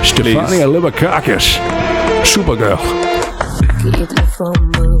 intern. Stefania Libakakis, Supergirl.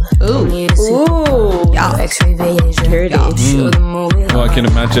 Ooh. Yeah. Well, I can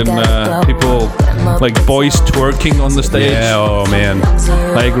imagine people like boys twerking on the stage. Yeah, oh man.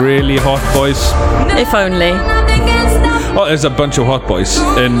 Like really hot boys. If only. Oh, there's a bunch of hot boys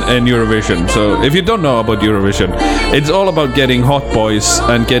in Eurovision. So if you don't know about Eurovision, it's all about getting hot boys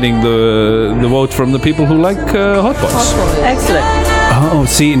and getting the vote from the people who like hot boys. Excellent. Oh,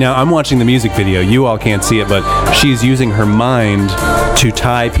 see, now I'm watching the music video. You all can't see it, but she's using her mind to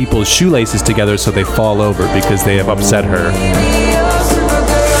tie people's shoelaces together so they fall over because they have upset her.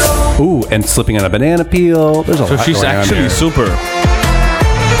 Ooh, and slipping on a banana peel. There's a lot she's going on actually there. super.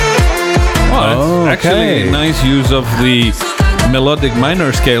 Oh, it's actually a nice use of the melodic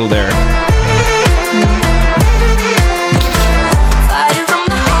minor scale there.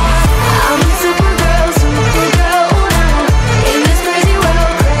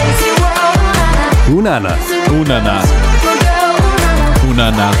 Unana.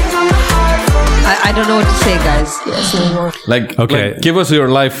 I don't know what to say, guys. Like, give us your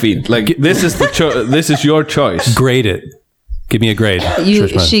live feed. Like, this is this is your choice. Grade it. Give me a grade.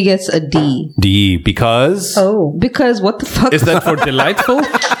 She gets a D. D because? Oh. Because what the fuck? Is that for delightful?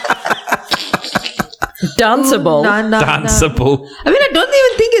 Danceable. Danceable. I mean, I don't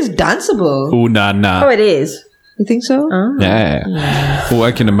even think it's danceable. Ooh, na, na. Oh, it is. You think so? Yeah. Oh,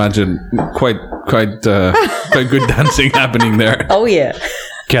 I can imagine quite good dancing happening there. Oh, yeah.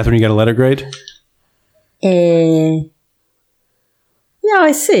 Catherine, you got a letter grade? Yeah,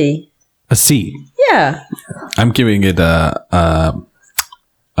 I see. A C. Yeah. I'm giving it a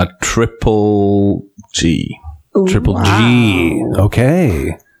triple G. Ooh, Triple G.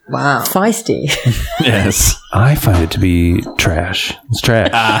 Okay. Wow. Feisty. Yes. I find it to be trash. It's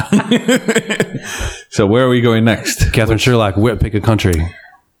trash. So where are we going next? Catherine Sherlock, pick a country.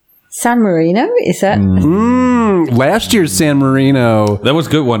 San Marino? Is that? Last year's San Marino. That was a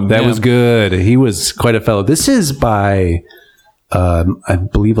good one. That was good. He was quite a fellow. This is by, I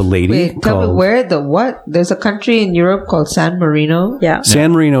believe, a lady. Wait, tell me where what? There's a country in Europe called San Marino. Yeah.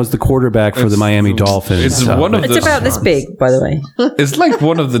 San Marino is the quarterback for the Miami Dolphins. It's one of It's about this big, by the way. It's like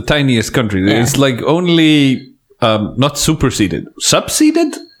one of the tiniest countries. Yeah. It's like only not superseded,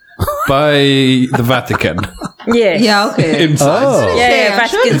 subseded by the Vatican. Yeah. Yeah, okay. In size. Oh. Yeah, I'm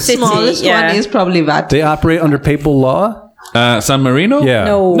sure Vatican the City. smallest Yeah. one is probably Vatican. They operate under papal law? San Marino? Yeah.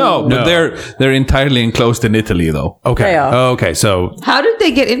 No, but they're entirely enclosed in Italy, though. Okay. They are. Okay, so How did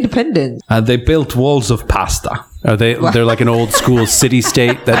they get independent? They built walls of pasta. are they're like an old school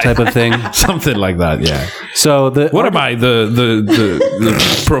city-state, that type of thing? Something like that, yeah. So What am I,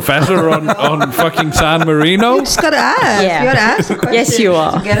 the professor on fucking San Marino? You just gotta ask. Yeah. You gotta ask a question. Yes, you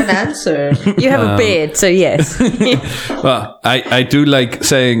are. To get an answer. You have a beard, so yes. Well, I do like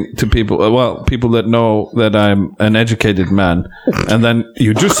saying to people, people that know that I'm an educated man, and then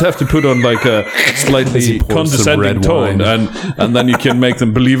you just have to put on like a slightly pours some condescending red tone, wine. and then you can make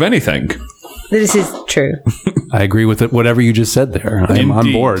them believe anything. This is true. I agree with it. Whatever you just said there. I'm on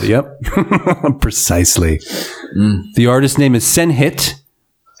Indeed. board. Yep. Precisely. The artist name is Senhit.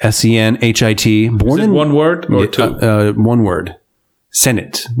 Senhit. Born Is it in one word or two? one word.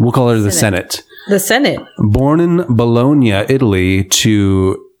 Senate. We'll call her the Senate. The Senate. Born in Bologna, Italy,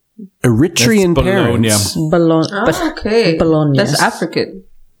 to Eritrean That's Bologna. parents. Bologna. Okay. Bologna. That's African.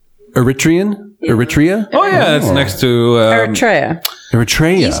 Eritrea? Oh yeah, it's next to Eritrea.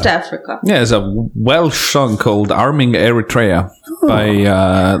 Eritrea. East Africa. Yeah, there's a Welsh song called "Arming Eritrea" by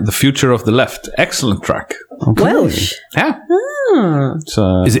The Future of the Left. Excellent track. Okay. Welsh. Yeah.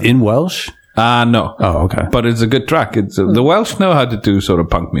 Is it in Welsh? No. Oh, okay. But it's a good track. It's the Welsh know how to do sort of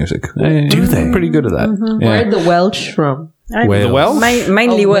punk music. Do they? Pretty good at that. Where are the Welsh from? Wales. The Welsh?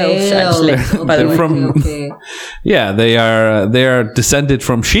 Mainly Welsh, actually. by the They're way. from. Okay. Yeah, they are descended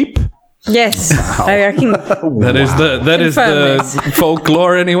from sheep. Yes, I reckon. That is Confirm the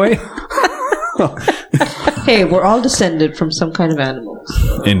folklore anyway. Hey, we're all descended from some kind of animals.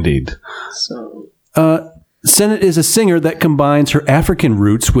 Indeed. So Senate is a singer that combines her African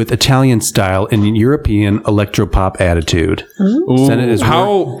roots with Italian style and European electropop attitude. Senate is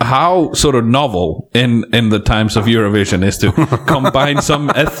How sort of novel in the times of Eurovision is to combine some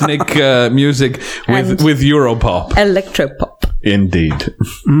ethnic music with Europop. Electropop. Indeed.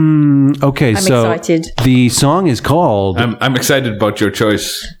 okay. I'm so excited. the song is called. I'm excited about your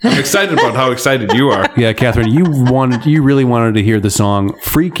choice. I'm excited about how excited you are. Yeah, Catherine, you really wanted to hear the song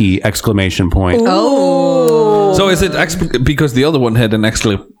 "Freaky!" exclamation point. Oh. So is it because the other one had an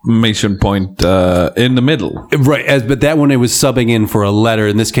exclamation point in the middle? Right, but that one it was subbing in for a letter.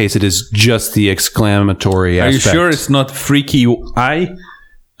 In this case, it is just the exclamatory Are you aspect. sure it's not freaky eye?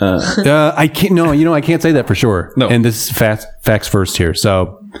 I can't. No, I can't say that for sure. No. And this is facts first here.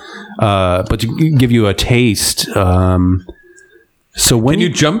 So, but to give you a taste. So when Can you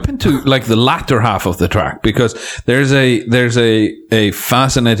jump into like the latter half of the track, because there's a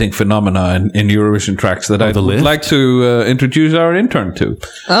fascinating phenomena in Eurovision tracks that I'd like to introduce our intern to.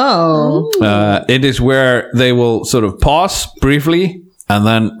 Oh. It is where they will sort of pause briefly and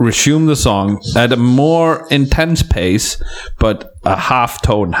then resume the song at a more intense pace, but a half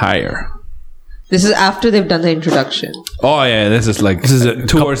tone higher. This is after they've done the introduction. Oh yeah, this is a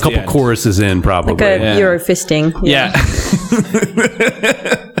couple choruses in probably. Like a Eurofisting. Yeah.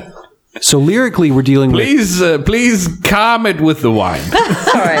 So lyrically, we're dealing please calm it with the wine.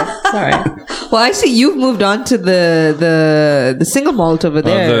 Sorry. Well, I see you've moved on to the single malt over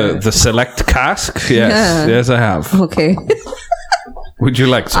there. The select cask. Yes, Yeah. yes, I have. Okay. Would you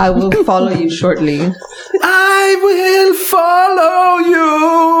like some? I will follow you shortly. I will follow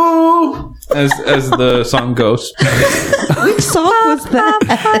you. As the song goes. Which song was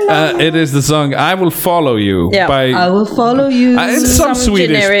that? It is the song "I Will Follow You" Yeah. by. I will follow you. It's some Swedish.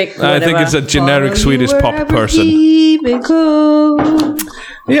 generic I think it's a generic Swedish pop person.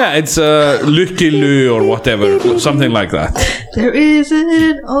 Yeah, it's Lykkely or whatever, something like that. There isn't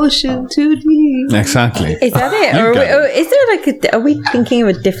an ocean too deep. Exactly. Is that it? You Or got it. is there are we thinking of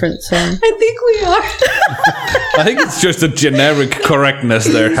a different song? I think we are. I think it's just a generic correctess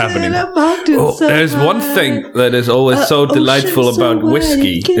there happening. Oh, there's one thing that is always so delightful about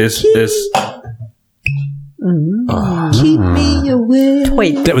whiskey is Keep me away.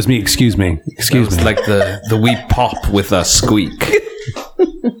 Wait. That was me. Excuse me. it's like the wee pop with a squeak.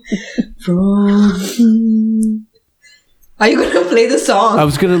 Are you going to play the song? I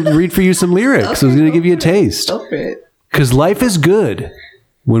was going to read for you some lyrics. I was going to give you a taste. Go for it. Because life is good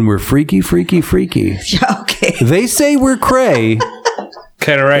when we're freaky, freaky, freaky. Yeah, okay. They say we're cray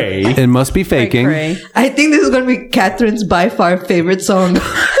Caray. and must be faking. Cray. I think this is going to be Catherine's by far favorite song.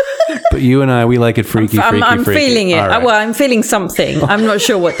 But you and I, we like it freaky, freaky, I'm freaky. feeling it. All right. Well, I'm feeling something. I'm not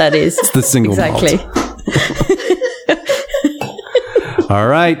sure what that is. It's the single exactly. All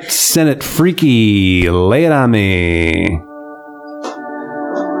right, Senate freaky, lay it on me.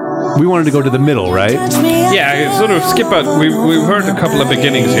 We wanted to go to the middle, right? Yeah, sort of skip out. We've heard a couple of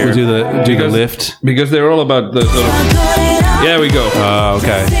beginnings here. We'll do the lift. Because they're all about the sort of. Yeah, we go.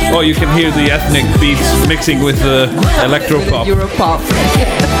 Okay. Oh, you can hear the ethnic beats mixing with the electropop. Europop.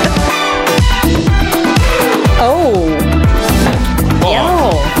 Oh.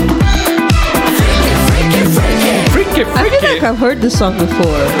 Freaky, I feel like freaky. I've heard this song before.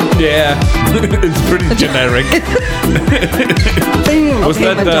 Yeah, it's pretty generic. Was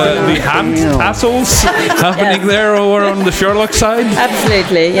that the hand tassels happening there over on the Sherlock side?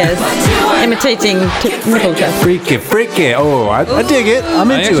 Absolutely, yes. Imitating nipple tassels. Freaky, freaky. Oh, I dig it. I'm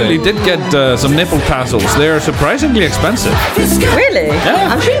I into actually it. did get some nipple tassels. They are surprisingly expensive. Really? Yeah,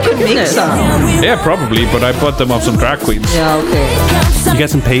 I'm sure you could make some. yeah, probably, but I bought them off some drag queens. Yeah, okay. You got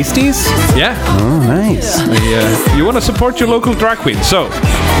some pasties? Yeah. Oh, nice. You want to support your local drag queens. So,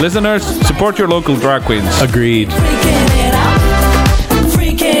 listeners, support your local drag queens. Agreed.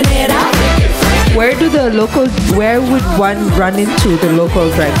 Where would one run into the local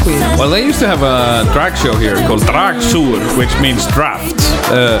drag queen? Well, they used to have a drag show here called Dragsur, which means draft,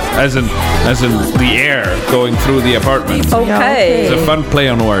 as in the air going through the apartment. Okay. It's a fun play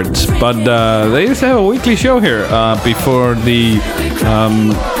on words. But they used to have a weekly show here before the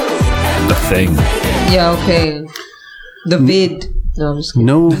thing. Yeah, okay. The vid. No, I'm just kidding.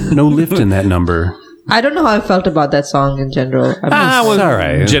 No lift in that number. I don't know how I felt about that song in general. It was all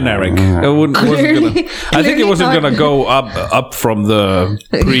right. Generic. I think it wasn't gonna go up from the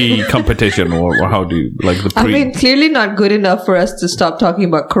pre-competition, or how do you like the pre? I mean, clearly not good enough for us to stop talking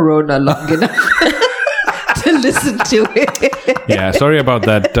about Corona long enough to listen to it. Yeah, sorry about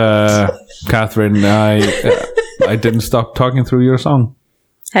that, Catherine. I didn't stop talking through your song.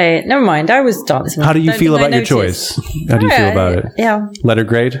 Hey, never mind. I was dancing. How do you feel about your choice? How do you feel about it? Yeah. Letter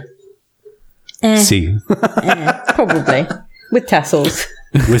grade? C. Probably. With tassels.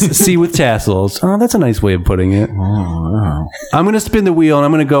 C with tassels. Oh, that's a nice way of putting it. Oh, wow. I'm going to spin the wheel and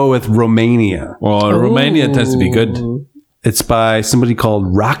I'm going to go with Romania. Well, Romania tends to be good. It's by somebody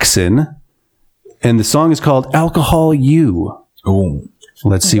called Roxanne. And the song is called Alcohol You. Oh.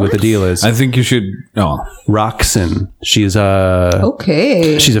 Let's see what the deal is. I think you should. Oh, Roxanne. She is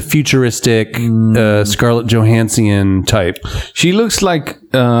okay. She's a futuristic Scarlett Johansson type. She looks like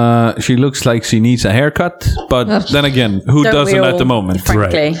she needs a haircut, but then again, who doesn't at the moment?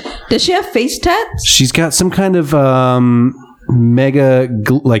 Frankly. Right. Does she have face tats? She's got some kind of mega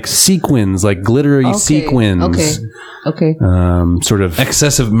like sequins, like glittery sequins. Okay. Sort of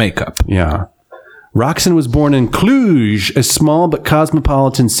excessive makeup. Yeah. Roxanne was born in Cluj, a small but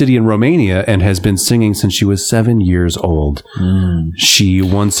cosmopolitan city in Romania, and has been singing since she was 7 years old. She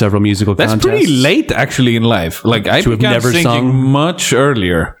won several musical contests. That's pretty late, actually, in life. Like, I began singing much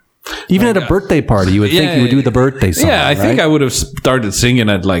earlier. Even at a birthday party, you would think you would do the birthday song. Yeah, I think I would have started singing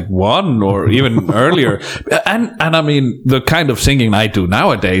at like 1 or even earlier. And I mean, the kind of singing I do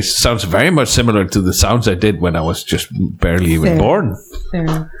nowadays sounds very much similar to the sounds I did when I was just barely even born.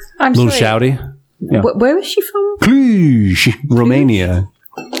 Fair. I'm a little sorry. shouty. Yeah. Where is she from? Cluj, Romania.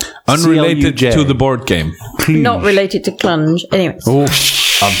 Unrelated C-L-U-J. to the board game. Cluj. Not related to Clunge. Anyways. Oh,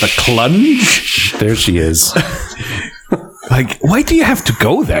 of the Clunge? There she is. Like, why do you have to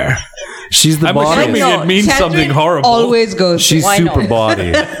go there? She's the I'm body. assuming it means something horrible. Always goes. She's Why super not?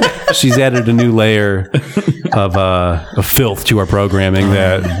 body. She's added a new layer of filth to our programming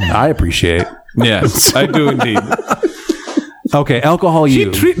that I appreciate. Yes, I do indeed. Okay, Alcohol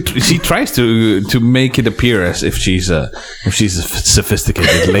You. She tries to make it appear as if she's a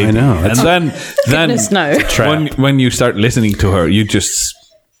sophisticated lady. I know. And then Goodness no. when you start listening to her,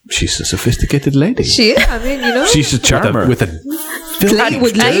 she's a sophisticated lady. She is. I mean, you know. She's a charmer with a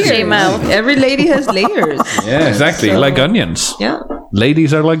with layers. mouth. Every lady has layers. Yeah, exactly. So- like onions. Yeah.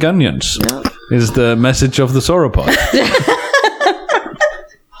 Ladies are like onions. Yeah. Is the message of the sauropod.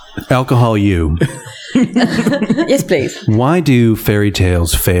 Alcohol You. Yes, please. Why do fairy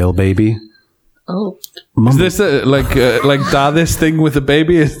tales fail, baby? Oh. Is this like Dades thing with the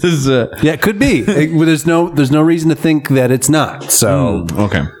baby? Is this Yeah, it could be. There's no reason to think that it's not. So,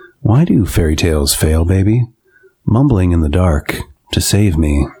 okay. why do fairy tales fail, baby? Mumbling in the dark to save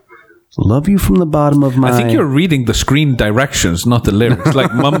me. Love you from the bottom of my... I think you're reading the screen directions, not the lyrics.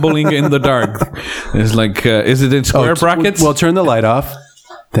 Like mumbling in the dark. It's like, is it in square brackets? Well, turn the light off.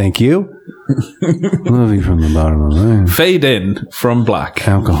 Thank you. Love you from the bottom of my... Fade in from black.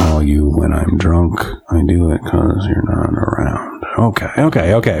 Alcohol You when I'm drunk. I do it because you're not around.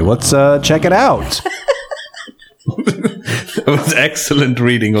 Okay. Let's check it out. It was excellent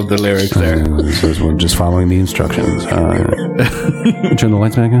reading of the lyrics there. We're just following the instructions. Turn the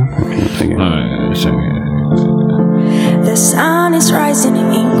lights back on. Okay, The sun is rising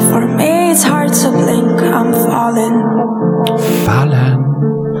in ink. For me, it's hard to blink. I'm falling.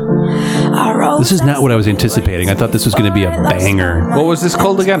 This is not what I was anticipating. I thought this was going to be a banger. What was this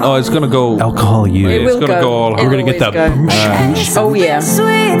called again? Oh, it's going to go... Alcohol You. It's going to go all... We're going to get the... Oh, yeah.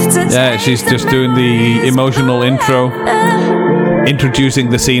 Yeah, she's just doing the emotional intro, introducing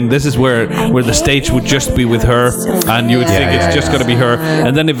the scene. This is where the stage would just be with her, and you would think it's just going to be her,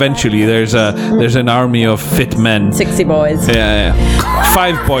 and then eventually there's an army of fit men. 60 boys. Yeah.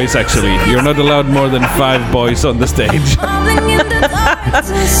 5 boys, actually. You're not allowed more than 5 boys on the stage.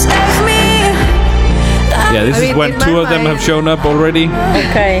 Yeah, this is when 2 of them have shown up already.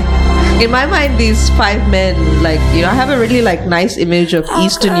 Okay. In my mind, these 5 men, like, you know, I have a really like nice image of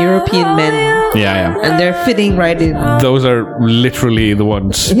Eastern European men. Yeah. And they're fitting right in. Those are literally the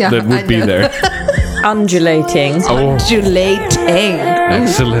ones that would be there. Undulating. Undulating.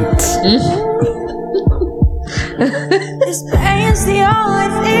 Excellent. This pain's the only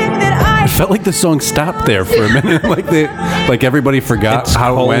thing that I felt like the song stopped there for a minute. like everybody forgot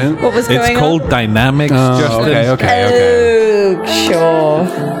how it went. What was going on? It's called Dynamics. Okay. Oh, sure.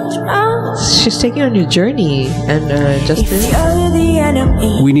 She's taking on your journey, and Justin.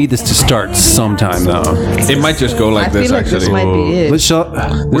 We need this to start sometime, though. It might just go like I this, feel like actually. this might be it. Let's show.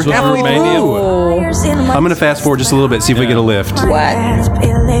 This was Romanian. I'm gonna fast forward just a little bit, see if we get a lift. What?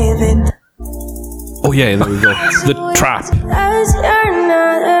 Oh yeah, there we go. The trap.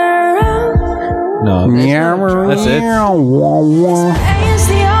 No, that's it.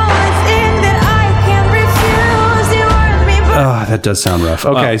 Oh, that does sound rough.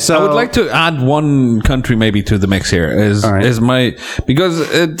 Okay, so I would like to add one country maybe to the mix here. Is my because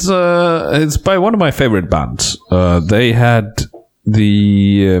it's by one of my favorite bands. They had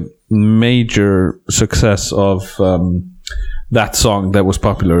the major success of that song that was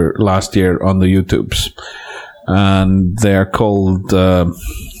popular last year on the YouTubes, and they're called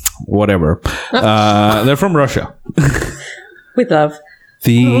whatever. They're from Russia. With love.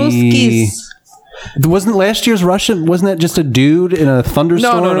 Wasn't last year's Russian? Wasn't that just a dude in a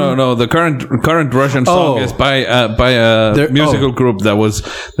thunderstorm? No. The current Russian song is by a musical group that was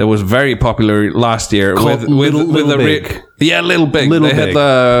very popular last year with Little Big. Little Big.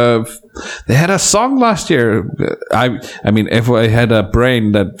 They had a song last year. I mean, if I had a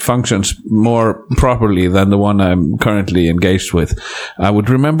brain that functions more properly than the one I'm currently engaged with, I would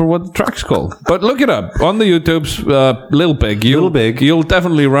remember what the track's called. But look it up on the YouTube's Little Big. You'll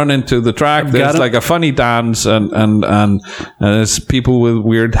definitely run into the track. There's like a funny dance and there's people with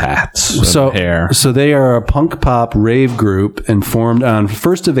weird hats and hair. So they are a punk pop rave group and formed on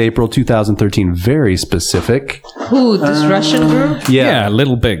 1st of April 2013. Very specific. Who, this Russian group? Yeah,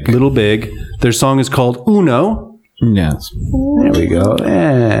 Little Big. Their song is called Uno. Yes. There we go.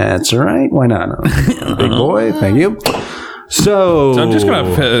 That's all right. Why not? Big boy. Thank you. So I'm just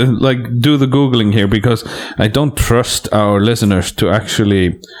gonna do the Googling here because I don't trust our listeners to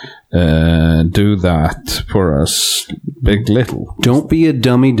actually do that for us. Big Little. Don't be a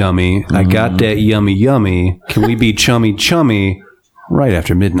dummy. I got that yummy. Can we be chummy right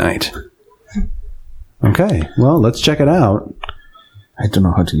after midnight? Okay. Well, let's check it out. I don't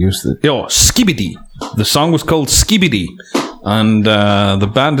know how to use this. Skibidi. The song was called Skibidi, and the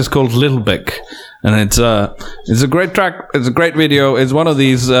band is called Little Big. And it's a great track. It's a great video. It's one of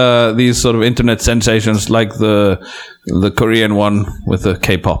these sort of internet sensations, like the Korean one with the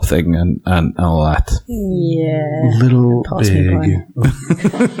K-pop thing and all that. Yeah, Little Big.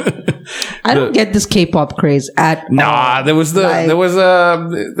 I don't get this K-pop craze at all. There was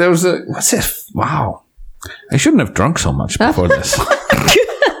what's this? Wow, I shouldn't have drunk so much before this.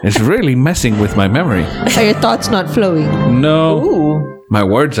 It's really messing with my memory. Are your thoughts not flowing? No. Ooh. My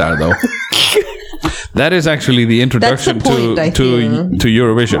words are though. That is actually the introduction to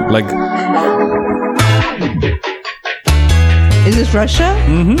Eurovision. Like, is this Russia?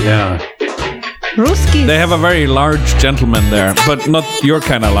 Mm-hmm. Yeah. Ruski. They have a very large gentleman there, but not your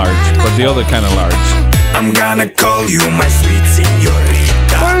kind of large, but the other kind of large. I'm gonna call you my sweet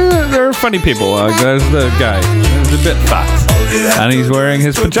señorita. Well, they're funny people. There's the guy. He's a bit fat, and he's wearing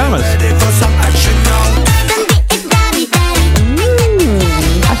his pajamas.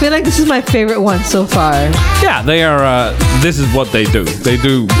 I feel like this is my favorite one so far. Yeah, they are. This is what they do. They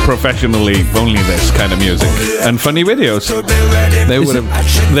do professionally only this kind of music and funny videos. They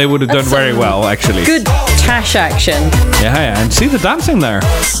would have done very well, actually. Good tash action. Yeah, and see the dancing there.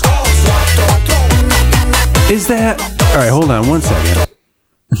 Is that all right? Hold on one second.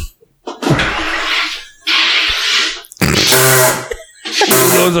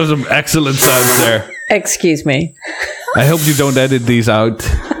 Those are some excellent sounds there. Excuse me. I hope you don't edit these out.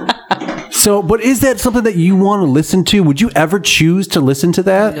 So, but is that something that you want to listen to? Would you ever choose to listen to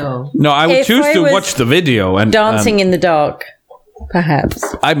that? No, I would If choose I to was watch the video and Dancing in the dark, perhaps.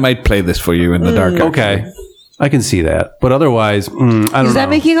 I might play this for you in the dark. Okay, I can see that. But otherwise, I don't know. Is that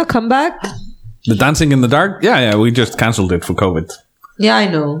making a comeback? The Dancing in the Dark? Yeah, we just cancelled it for COVID. Yeah, I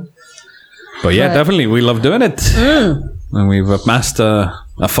know. But yeah, definitely, we love doing it. And we've amassed a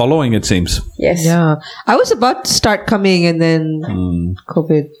following, it seems. Yes. Yeah. I was about to start coming and then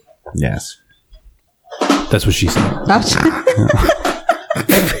COVID. Yes. That's what she said. That's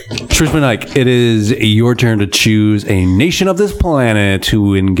Trisman Ike, it is your turn to choose a nation of this planet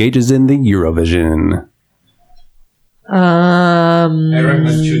who engages in the Eurovision. I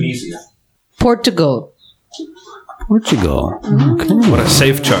recommend Tunisia. Portugal. Portugal. Okay. What a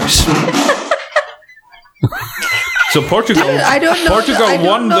safe choice. So Portugal, I don't know. Portugal I don't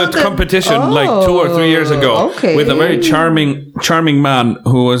won know the competition like 2 or 3 years ago okay. with a very charming man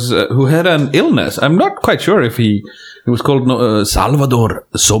who had an illness. I'm not quite sure if he was called Salvador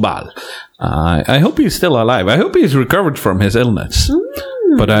Sobal. I hope he's still alive. I hope he's recovered from his illness.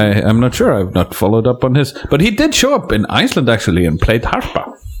 But I'm not sure. I've not followed up on his. But he did show up in Iceland actually and played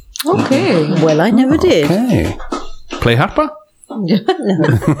harpa. Okay. Well, I never did. Okay. Play harpa?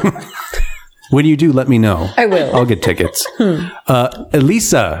 When you do, let me know. I will. I'll get tickets.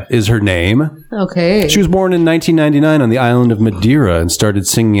 Elisa is her name. Okay. She was born in 1999 on the island of Madeira and started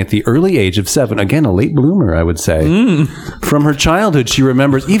singing at the early age of 7. Again, a late bloomer, I would say. From her childhood, she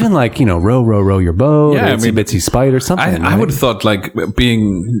remembers even like, row, row, row your boat, Yeah, Itsy Bitsy Spider, something. I would have thought like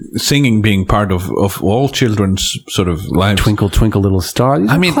singing being part of all children's sort of lives. Twinkle, Twinkle, Little Star.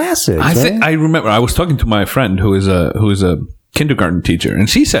 These are classics. I remember I was talking to my friend who is a kindergarten teacher, and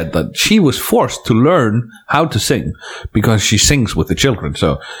she said that she was forced to learn how to sing because she sings with the children.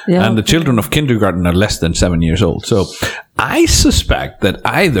 So, and the children of kindergarten are less than 7 years old. So, I suspect that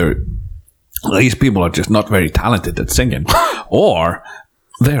either these people are just not very talented at singing, or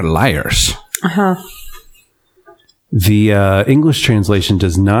they're liars. The English translation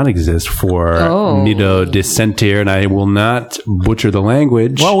does not exist for Nido de Sentir, and I will not butcher the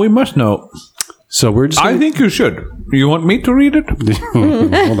language. Well, we must know. So we're just. I think you should. You want me to read it?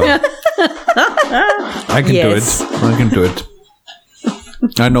 Hold on. I can do it. I can do it.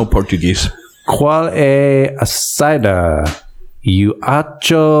 I know Portuguese. Qual é a saída? You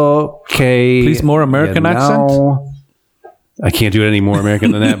acho que. Please, more American accent. I can't do it any more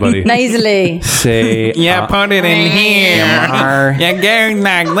American than that, buddy. Nasally. Say. Put it in here. You're going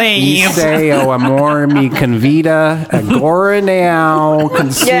like this. Say, amor, me convida agora now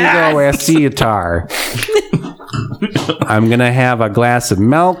consigo esse guitar. I'm going to have a glass of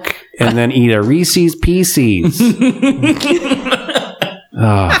milk and then eat a Reese's Pieces. It's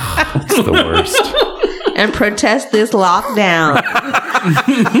the worst. And protest this lockdown.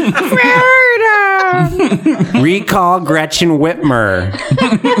 Recall Gretchen Whitmer.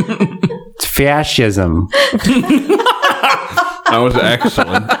 It's fascism. That was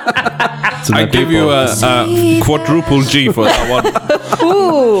excellent. I give you a quadruple G for that one.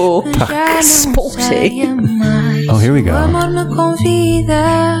 Ooh, sporty. Oh, here we go.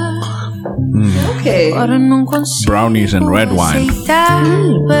 Okay. Brownies and red wine.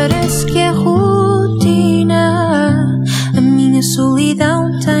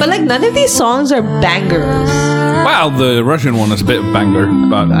 But like none of these songs are bangers. Well, the Russian one is a bit of banger,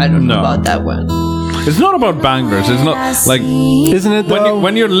 but I don't know about that one. It's not about bangers. It's not like, isn't it? Though?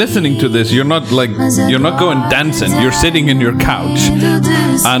 When you're listening to this, you're not going dancing. You're sitting in your couch,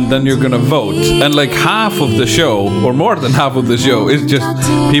 and then you're gonna vote. And like half of the show, or more than half of the show, is just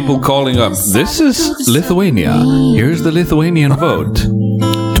people calling up. This is Lithuania. Here's the Lithuanian vote.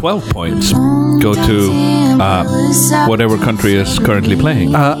 12 points go to whatever country is currently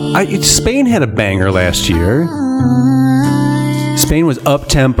playing. Spain had a banger last year. Spain was up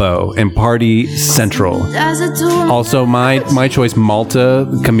tempo and party central. Also, my choice, Malta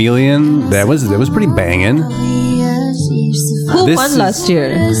Chameleon. That was pretty banging. Who won last year?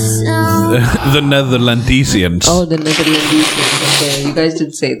 The Netherlandesians. Oh, the Netherlandesians. Okay, you guys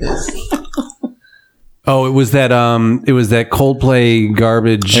did say this. Oh, it was that Coldplay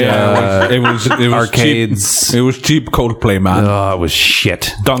garbage. It was arcades. Cheap. It was cheap Coldplay, man. Oh, it was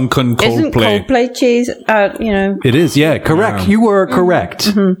shit. Duncan Coldplay. Isn't Coldplay cheese? It is. Yeah, correct. You were correct.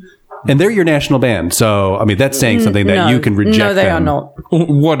 Mm-hmm. And they're your national band, so I mean that's saying something that you can reject. No, they them. are not.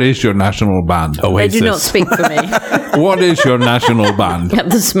 What is your national band? They do not speak for me. What is your national band?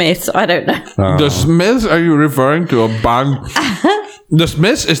 The Smiths. I don't know. The Smiths? Are you referring to a band? The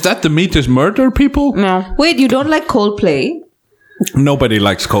Smiths? Is that the Meat is Murder people? No. Wait, you don't like Coldplay? Nobody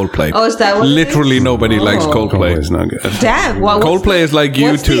likes Coldplay. Oh, is that what Literally nobody likes Coldplay. Coldplay's not good. Damn. Coldplay is like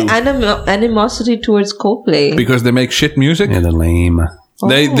what's U2. the animosity towards Coldplay? Because they make shit music. Yeah, they're lame.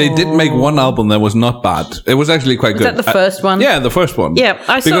 They did make one album that was not bad. It was actually quite good. Was that the first one? Yeah, the first one. Yeah,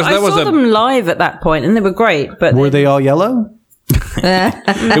 I saw them live at that point, and they were great. But were they all yellow?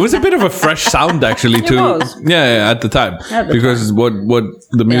 It was a bit of a fresh sound, actually. At the time, because what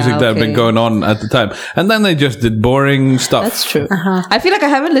the music that had been going on at the time, and then they just did boring stuff. That's true. I feel like I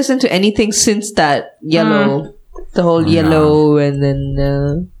haven't listened to anything since that Yellow, the whole Yellow, and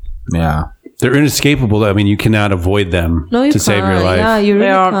then they're inescapable. I mean, you cannot avoid them to save your life. Yeah, you really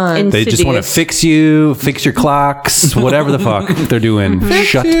can't. They just want to fix you, fix your clocks, whatever the fuck they're doing.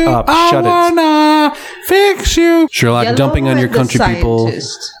 Shut up. Shut it. I wanna fix you. Sherlock, Yellow dumping on your country people.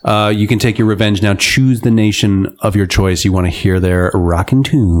 You can take your revenge now. Choose the nation of your choice. You want to hear their rockin'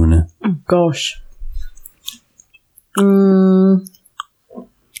 tune. Oh, gosh. I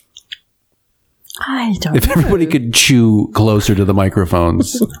don't If everybody could chew closer to the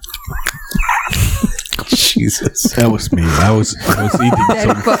microphones. Jesus. That was me. I was eating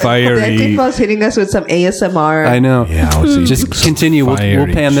some fiery. Dave was hitting us with some ASMR. I know. Yeah, I was eating Just some continue. We'll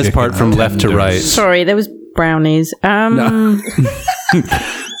fiery pan this part from chicken left to right. tenders. Sorry, there was brownies. And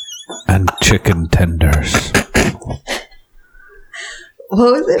chicken tenders.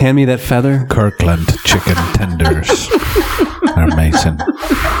 What was it? Hand me that feather. Kirkland chicken tenders. Are Mason.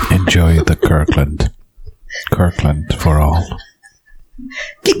 Enjoy the Kirkland. Kirkland for all.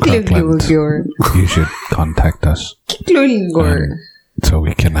 Kirkland. You should contact us so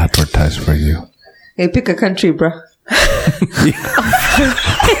we can advertise for you. Hey, pick a country, bro. Jesus.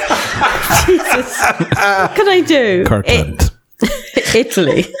 What can I do? Kirkland.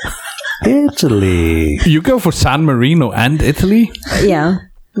 Italy. Italy. You go for San Marino and Italy? Yeah.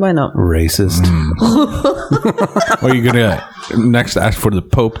 Why not? Racist. Are you gonna next ask for the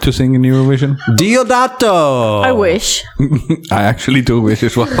Pope to sing in Eurovision? Diodato. I wish. I actually do wish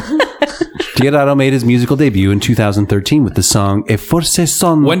as well. Diodato made his musical debut in 2013 with the song E Forse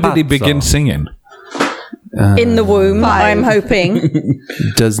Son When did he Pazzo. begin singing? In the womb, I'm hoping.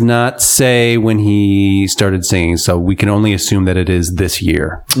 Does not say when he started singing, so we can only assume that it is this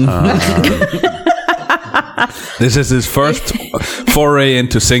year. This is his first foray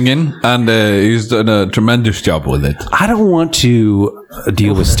into singing, and he's done a tremendous job with it. I don't want to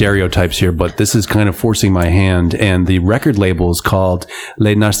deal with stereotypes here, but this is kind of forcing my hand. And the record label is called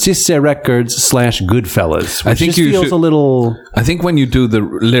Les Narcisse Records / Goodfellas. Which I think just you feels should- a little. I think when you do the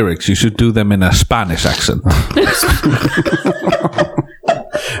lyrics, you should do them in a Spanish accent.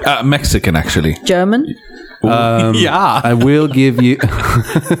 Mexican, actually. German? Yeah. I will give you.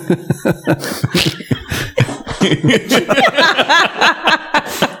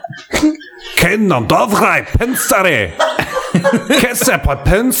 Che non dovrei pensare che se poi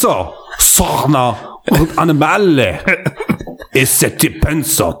penso sono un animale e se ti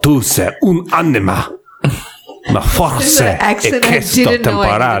penso tu sei un'anima ma forse è Accent I questo didn't know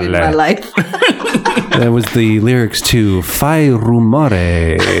I needed in my temporale. life. That was the lyrics to Fai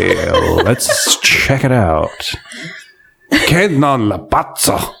Rumore. Let's check it out. Che non la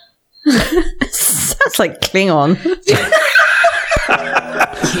pazzo. Sounds like Klingon.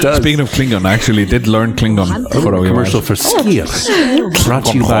 Speaking of Klingon, I actually did learn Klingon for a Commercial for skiers. Brought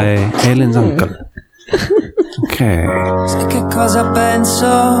to you by Ellen's uncle. Okay.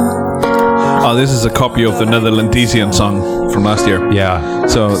 Oh, this is a copy of the Netherlandesian song from last year. Yeah.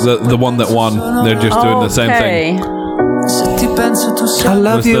 So the one that won, they're just doing the same thing. I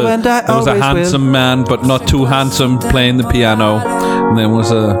love you and I There was a always handsome will. man, but not too handsome, playing the piano. And there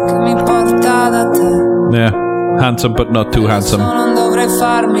was a handsome but not too handsome,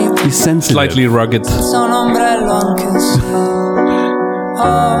 He's sensitive. slightly rugged.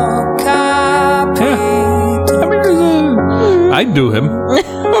 I'd do him.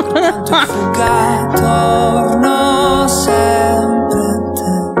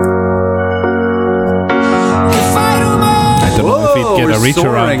 I don't know if he'd get we're a reach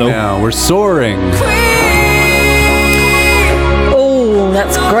soaring around though. now. We're soaring. Oh,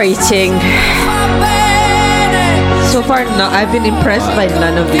 that's grating. So far, no, I've been impressed by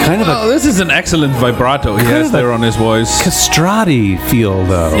none of these. Kind of Oh, a this is an excellent vibrato he has of a- there on his voice. castrati feel,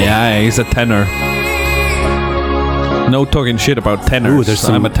 though. Yeah, he's a tenor. No talking shit about tenors. Ooh, there's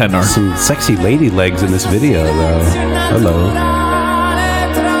some, I'm a tenor. some sexy lady legs in this video, though. Hello.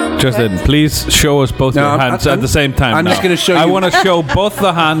 Justin, please show us both No, your I'm- hands I'm- at the same time. I'm now. just gonna show I you- want to show both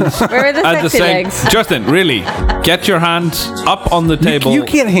the hands Where are the at the sexy same. legs? Justin, really, get your hands up on the table. You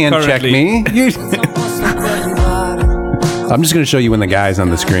can't hand check currently. me. I'm just going to show you when the guy's on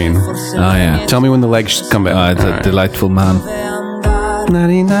the screen. Oh yeah. Tell me when the legs come back. It's a delightful man.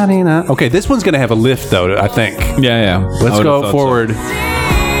 Okay, this one's going to have a lift, though, I think. Yeah. I Let's would've go thought forward.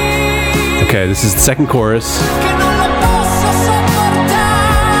 Okay, this is the second chorus.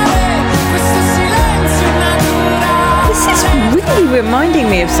 This is really reminding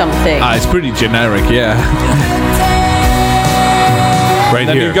me of something. It's pretty generic, yeah. Right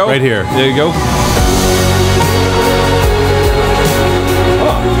There here. you go. Right here. There you go.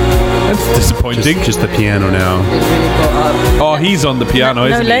 That's disappointing. Just the piano now. Oh, he's on the piano,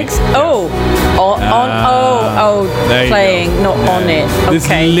 No isn't legs? Oh. There you Playing, go. not on it. This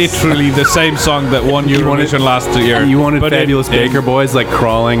Okay. is literally the same song that won Eurovision last year. You wanted But Fabulous in- Baker Boys, like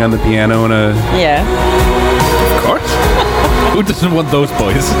crawling on the piano in a... Yeah. Of course. Who doesn't want those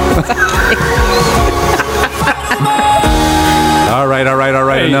boys? All right.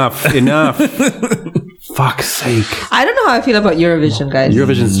 Hey. Enough. fuck's sake. I don't know how I feel about Eurovision, guys.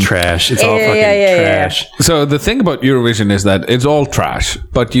 Eurovision's trash. It's all fucking trash. So the thing about Eurovision is that it's all trash,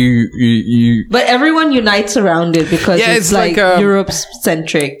 but you But everyone unites around it because Yeah, it's it's like like,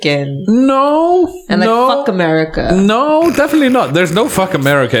 Europe-centric and no, fuck America. No, definitely not. There's no fuck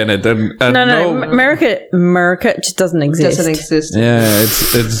America in it. And No, America just doesn't exist. Doesn't exist. Yeah,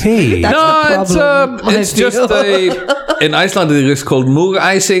 it's Hey. That's the problem, it's I just feel. in Iceland it is called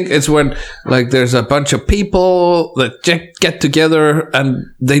múgaæsing. It's when like there's a bunch of people that get together and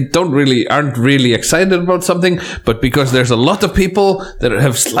they aren't really excited about something, but because there's a lot of people that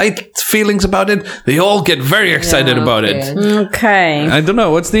have slight feelings about it, they all get very excited about it. Okay. I don't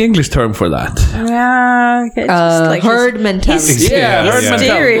know what's the English term for that. Yeah. Okay, just like herd mentality. Herd mentality.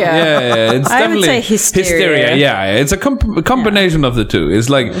 Hysteria. Yeah, it's I would definitely say hysteria. Yeah, it's a combination of the two. It's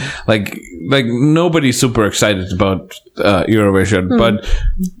like nobody's super excited about Eurovision, but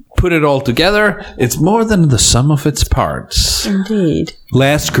put it all together, it's more than the sum of its parts. Indeed.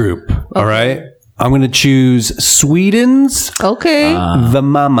 Last group. All right. I'm going to choose Sweden's Okay. The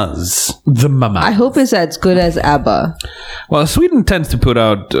Mamas. The Mama. I hope it's as good as ABBA. Well, Sweden tends to put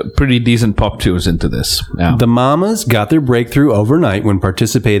out pretty decent pop tunes into this. Yeah. The Mamas got their breakthrough overnight when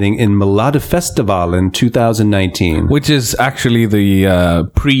participating in Melodifestivalen in 2019. Which is actually the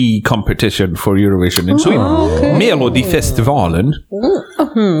pre-competition for Eurovision in Sweden. Melodifestivalen.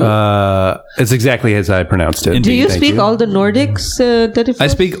 It's exactly as I pronounced it. Do you Thank speak all the Nordics? I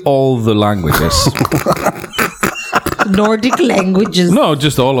speak all the languages. Nordic languages. No,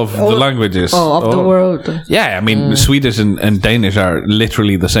 just all of the languages. Of the world. Yeah, I mean, Swedish and Danish are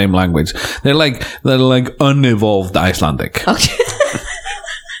literally the same language. They're like unevolved Icelandic. Okay.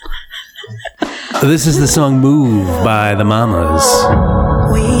 This is the song Move by the Mamas.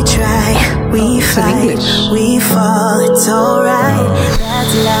 We try, we fight, we fall, it's alright.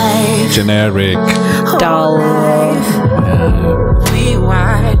 That's life. Generic. Dull. We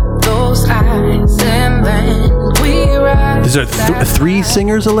wide those eyes and then we ride. These are three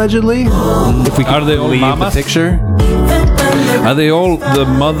singers, allegedly? If we Are they all believe mamas? the picture. Are they all the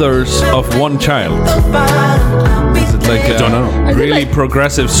mothers of one child? Is it like don't know. really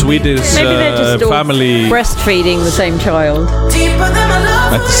progressive Swedish Maybe they're just all family breastfeeding the same child.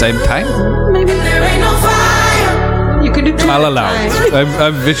 at the same time? Maybe. You can do two. I'll allow it.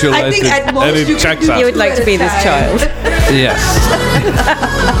 I've visualized I think it, at most and you it can checks do out. You would like to be this child. Yes.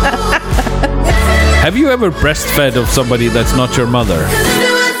 Have you ever breastfed of somebody that's not your mother?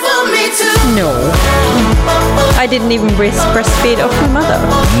 No. I didn't even breastfeed off my mother.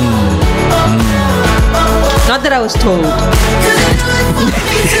 Not that I was told.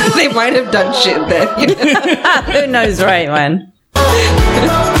 They might have done shit then. Who knows, right, man?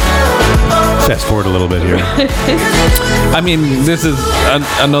 Fast forward a little bit here. I mean, this is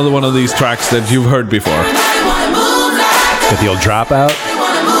another one of these tracks that you've heard before. Got the old dropout.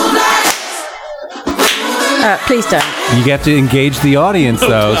 Please don't. You have to engage the audience,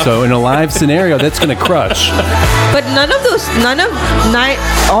 though. So in a live scenario, that's going to crush. But none of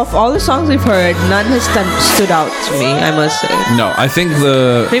all the songs we've heard, none has stood out to me, I must say. No, I think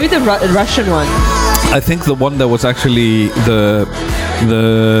Maybe the Russian one. I think the one that was actually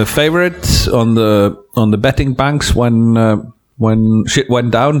the favorite on the betting banks when shit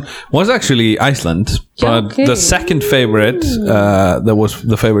went down was actually Iceland. But okay. the second favorite that was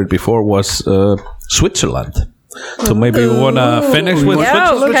the favorite before was Switzerland. So maybe we want to finish with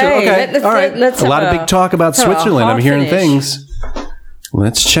Switzerland. Okay. All right. Let's a lot of big talk about have a Switzerland. I'm hard hearing finish. things.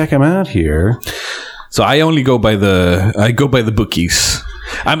 Let's check them out here. So I only go by the bookies.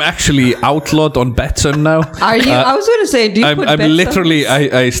 I'm actually outlawed on Betson now. Are you? I was going to say, do you put I'm bets on literally.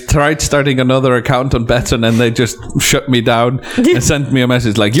 I tried starting another account on Betson and they just shut me down and sent me a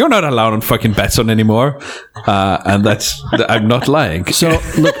message like, "You're not allowed on fucking Betson anymore," and I'm not lying. So,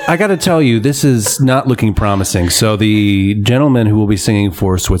 look, I got to tell you, this is not looking promising. So, the gentleman who will be singing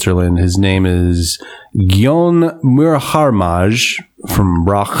for Switzerland, his name is Guillaume Murharmaj from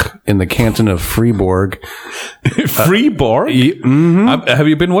Roch in the canton of Fribourg. Fribourg? Have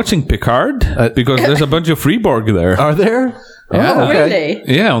you been watching Picard? Because there's a bunch of Fribourg there. Are there? Yeah. Oh, really?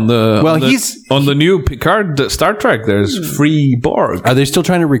 Yeah, on the he's on the new Picard Star Trek. There's Fribourg. Are they still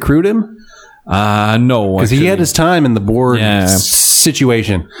trying to recruit him? No, Because he had his time in the Borg Yeah.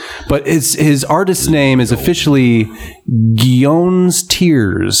 situation. But his artist's name is officially Guillaume's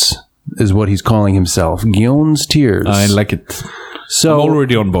Tears, is what he's calling himself. Guillaume's Tears. I like it. So I'm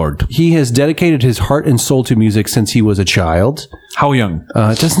already on board. he has dedicated his heart and soul to music since he was a child. How young?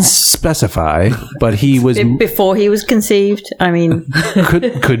 It doesn't specify, but he was Before he was conceived. I mean,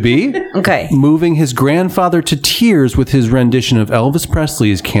 could be. okay. Moving his grandfather to tears with his rendition of Elvis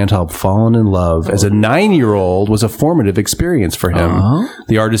Presley's Can't Help Falling in Love as a 9-year-old was a formative experience for him.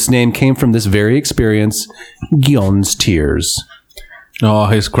 The artist's name came from this very experience, Gion's Tears. Oh,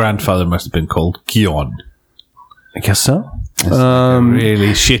 his grandfather must have been called Gion. I guess so.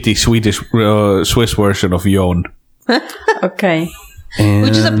 Really shitty Swiss version of Jon. Okay.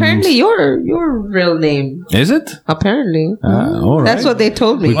 Which is apparently your real name. Is it? Apparently. All right. That's what they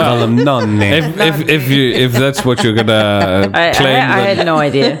told me. We call him Nonne. If that's what you're gonna claim, I had no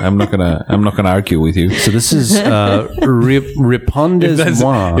idea. I'm not gonna argue with you. So this is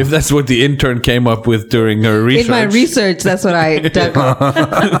Répondez-moi. If that's what the intern came up with during her research. In my research, that's what I dug up.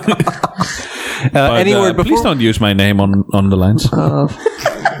 Any word before? Please don't use my name on the lines.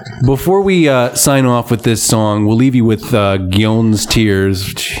 Before we sign off with this song, we'll leave you with Gion's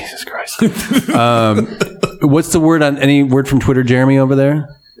Tears. Jesus Christ. What's the word on any word from Twitter, Jeremy, over there?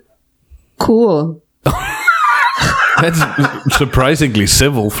 Cool. That's surprisingly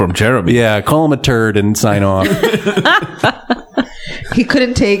civil from Jeremy. Yeah, call him a turd and sign off. He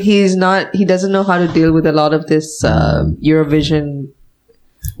couldn't take, he doesn't know how to deal with a lot of this Eurovision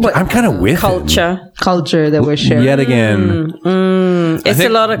I'm kind of with culture that we're sharing. Yet again. It's a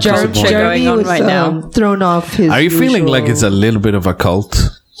lot of culture going on right now. Thrown off his Are you feeling like it's a little bit of a cult?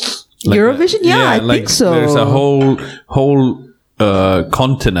 Like Eurovision? I think so. There's a whole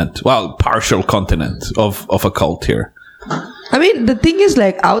continent, partial continent of a cult here. I mean, the thing is,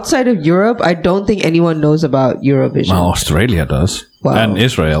 like, outside of Europe, I don't think anyone knows about Eurovision. Well, Australia does. Wow. And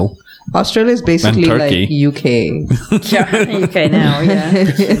Israel. Australia is basically like UK. Yeah, UK now,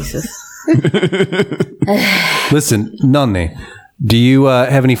 yeah. Jesus. Listen, Nonne, do you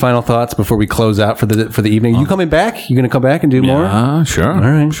have any final thoughts before we close out for the evening? You coming back? You going to come back and do more? Sure. All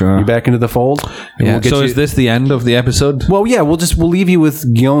right, sure. You back into the fold? And Yeah. So is this the end of the episode? Well, yeah, we'll leave you with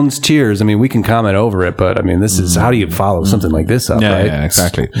Gion's Tears. I mean, we can comment over it, but I mean, this is how do you follow something like this up, right? Yeah,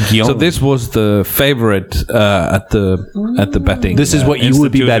 exactly. Guillaume. So this was the favorite at the betting. This is what you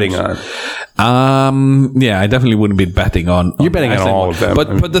would be betting on. Yeah, I definitely wouldn't be betting on. You're betting on all of them.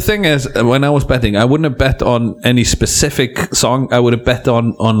 But the thing is, when I was betting, I wouldn't have bet on any specific song. I would have bet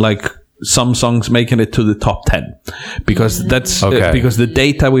on like some songs making it to the top 10, because that's because the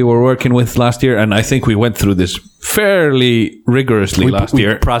data we were working with last year, and I think we went through this fairly rigorously last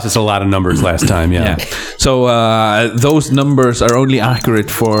year. We processed a lot of numbers last time, yeah. So those numbers are only accurate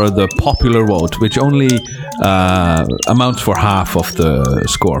for the popular vote, which only amounts for half of the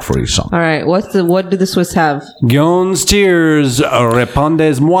score for each song. All right, what do the Swiss have? Gion's Tears,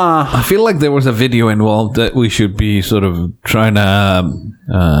 Répondez-moi. I feel like there was a video involved that we should be sort of trying to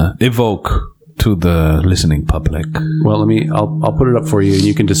evoke to the listening public. Well, I'll put it up for you and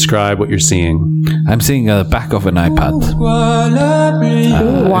you can describe what you're seeing. I'm seeing a back of an iPad.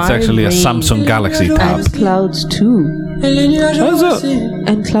 It's actually a Samsung Galaxy Tab. And Clouds 2.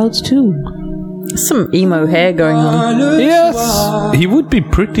 And Clouds 2. Some emo hair going on. Yes. He would be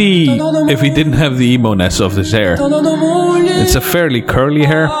pretty if he didn't have the emo-ness of his hair. It's a fairly curly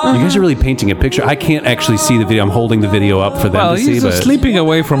hair. You guys are really painting a picture. I can't actually see the video. I'm holding the video up for them to see. He's but sleeping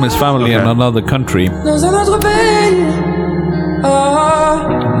away from his family in another country.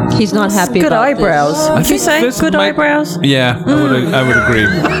 He's not happy Good about eyebrows. Would you say good eyebrows? Yeah, I would agree.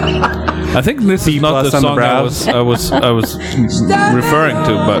 I think this is not the song I was referring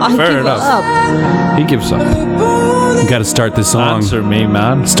to, but fair enough. He gives up. You got to start this song. Answer me,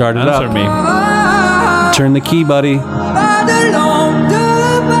 man. Start it Answer up. me. Turn the key, buddy.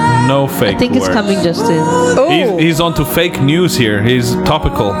 No fake I think words. it's coming, Justin. He's onto fake news here. He's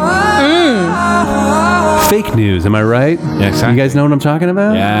topical. Fake news, am I right? Yeah, exactly. You guys know what I'm talking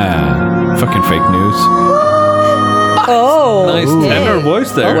about? Yeah. Fucking fake news. Oh. Nice tenor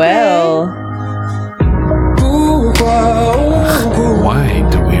voice there. Well. Why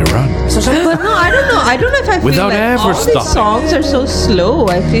do we run? But no, I don't know. I don't know if I feel Without like ever all stopping. these songs are so slow.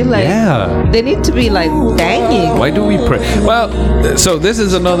 I feel like they need to be like banging. Why do we pray? Well, so this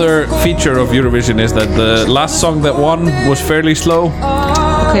is another feature of Eurovision, is that the last song that won was fairly slow.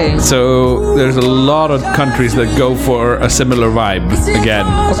 Okay. So there's a lot of countries that go for a similar vibe again.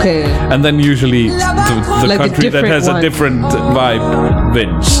 Okay. And then usually the Like a country that has different a different vibe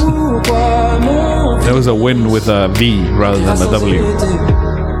wins. There was a win with a V rather than a W.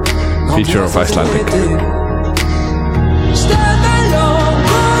 Feature of Icelandic.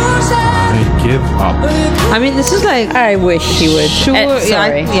 I give up. I mean, this is like I wish he would. sure.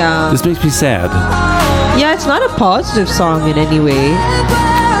 Sorry. Yeah. This makes me sad. Yeah, it's not a positive song in any way.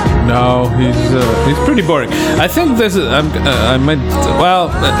 No, he's pretty boring. I think this is. I might. Well,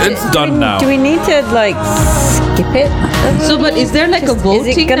 it's done now. Do we need to like skip it? So, but is there like a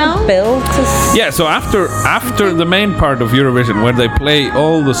voting Is it gonna now? build to? Yeah. So after the main part of Eurovision, where they play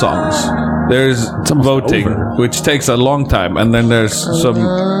all the songs, there's voting, which takes a long time, and then there's some.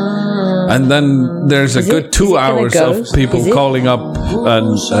 And then there's a good 2 hours of people calling up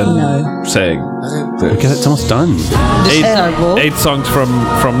and saying. Because it's almost done. 8 songs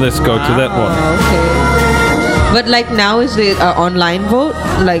from this go to that one. Okay. But like now is it an online vote?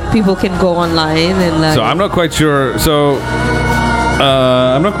 Like people can go online and like. So I'm not quite sure. So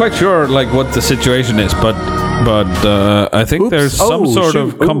I'm not quite sure like what the situation is, but I think there's some sort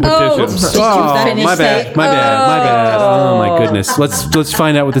of competition. My bad. Oh my goodness. Let's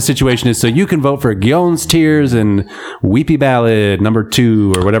find out what the situation is. So you can vote for Gion's Tears and Weepy Ballad number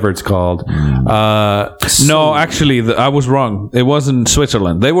 2 or whatever it's called. No, actually, I was wrong. It wasn't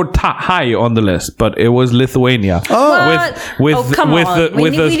Switzerland. They were high on the list, but it was Lithuania. Come on. We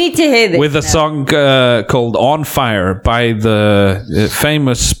need to hear this with a song called "On Fire" by the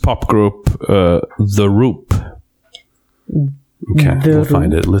famous pop group The Roop. Okay, we'll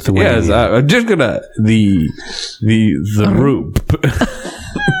find it. Lithuania. Yes, I'm just gonna the Roop.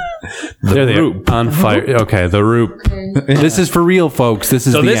 There they are. On Fire. Okay, The Roop. This is for real, folks. This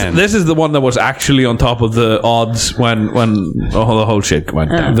is the end. This is the one that was actually on top of the odds when the whole shit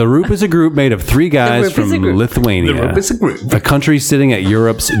went down. The Roop is a group made of 3 guys from Lithuania. The Roop is a group. A country sitting at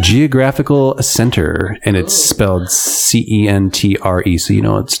Europe's geographical center, and it's spelled CENTRE, so you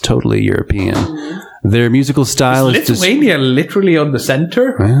know it's totally European. Their musical style is Lithuania literally on the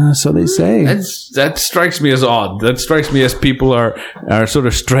center? So they say. That strikes me as odd. That strikes me as people are sort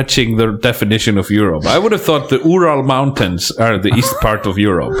of stretching their definition of Europe. I would have thought the Ural Mountains are the east part of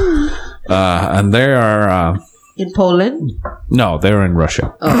Europe. And they are... in Poland? No, they're in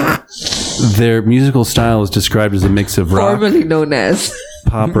Russia. Their musical style is described as a mix of rock, formerly known as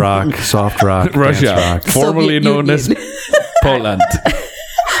pop rock, soft rock, Russia, dance rock. formerly known as Poland.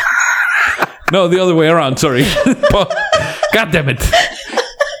 No, the other way around, sorry. God damn it.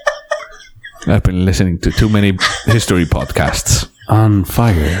 I've been listening to too many history podcasts. On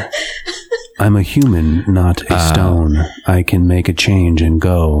Fire. I'm a human, not a stone. I can make a change and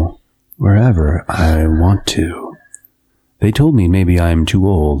go wherever I want to. They told me maybe I'm too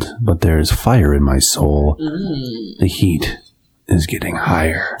old, but there's fire in my soul. The heat is getting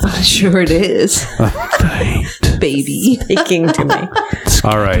higher. Sure it is. Baby. Speaking to me.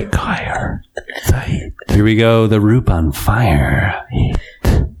 All right. Higher. Here we go. The Roop on Fire.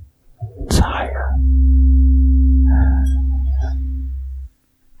 It's higher.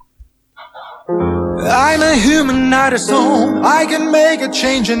 I'm a human, not a stone. I can make a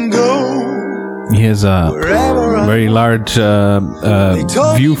change and go. He has a very large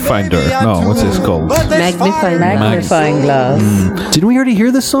viewfinder. No, what's this called? Magnifying glass. Didn't we already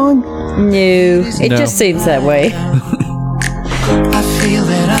hear this song? No. It just seems that way. I feel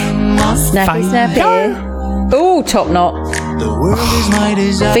that I'm on Snappy. Oh, top knot. The world is my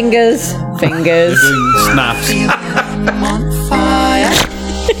desire. Fingers. Snaps. I'm on fire.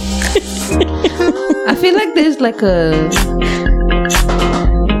 I feel like there's like a...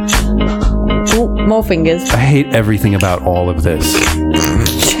 Ooh, more fingers. I hate everything about all of this.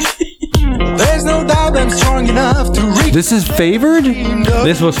 There's no doubt I'm strong enough to reach. This is favored?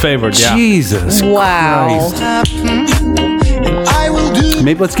 This was favored, yeah. Jesus Wow. Christ. I will do.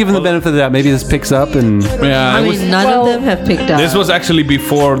 Maybe let's give him the benefit of that. Maybe this picks up and... Yeah, I mean, none of them have picked up. this was actually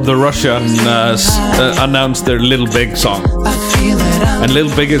before the Russian announced their Little Big song. I feel that I'm And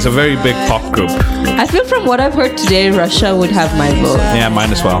Little Big is a very big pop group. I feel from what I've heard today, Russia would have my vote. Yeah,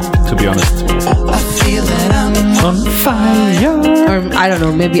 mine as well, to be honest. I feel that I'm On fire. Or I don't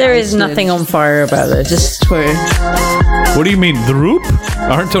know, maybe There is Iceland. nothing on fire about this. Just for... What do you mean? The Roop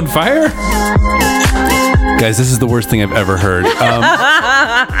aren't on fire? Guys, this is the worst thing I've ever heard.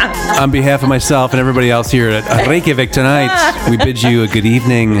 On behalf of myself and everybody else here at Reykjavik tonight, we bid you a good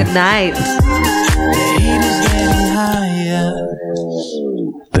evening. Night.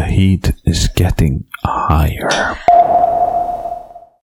 The heat is getting higher.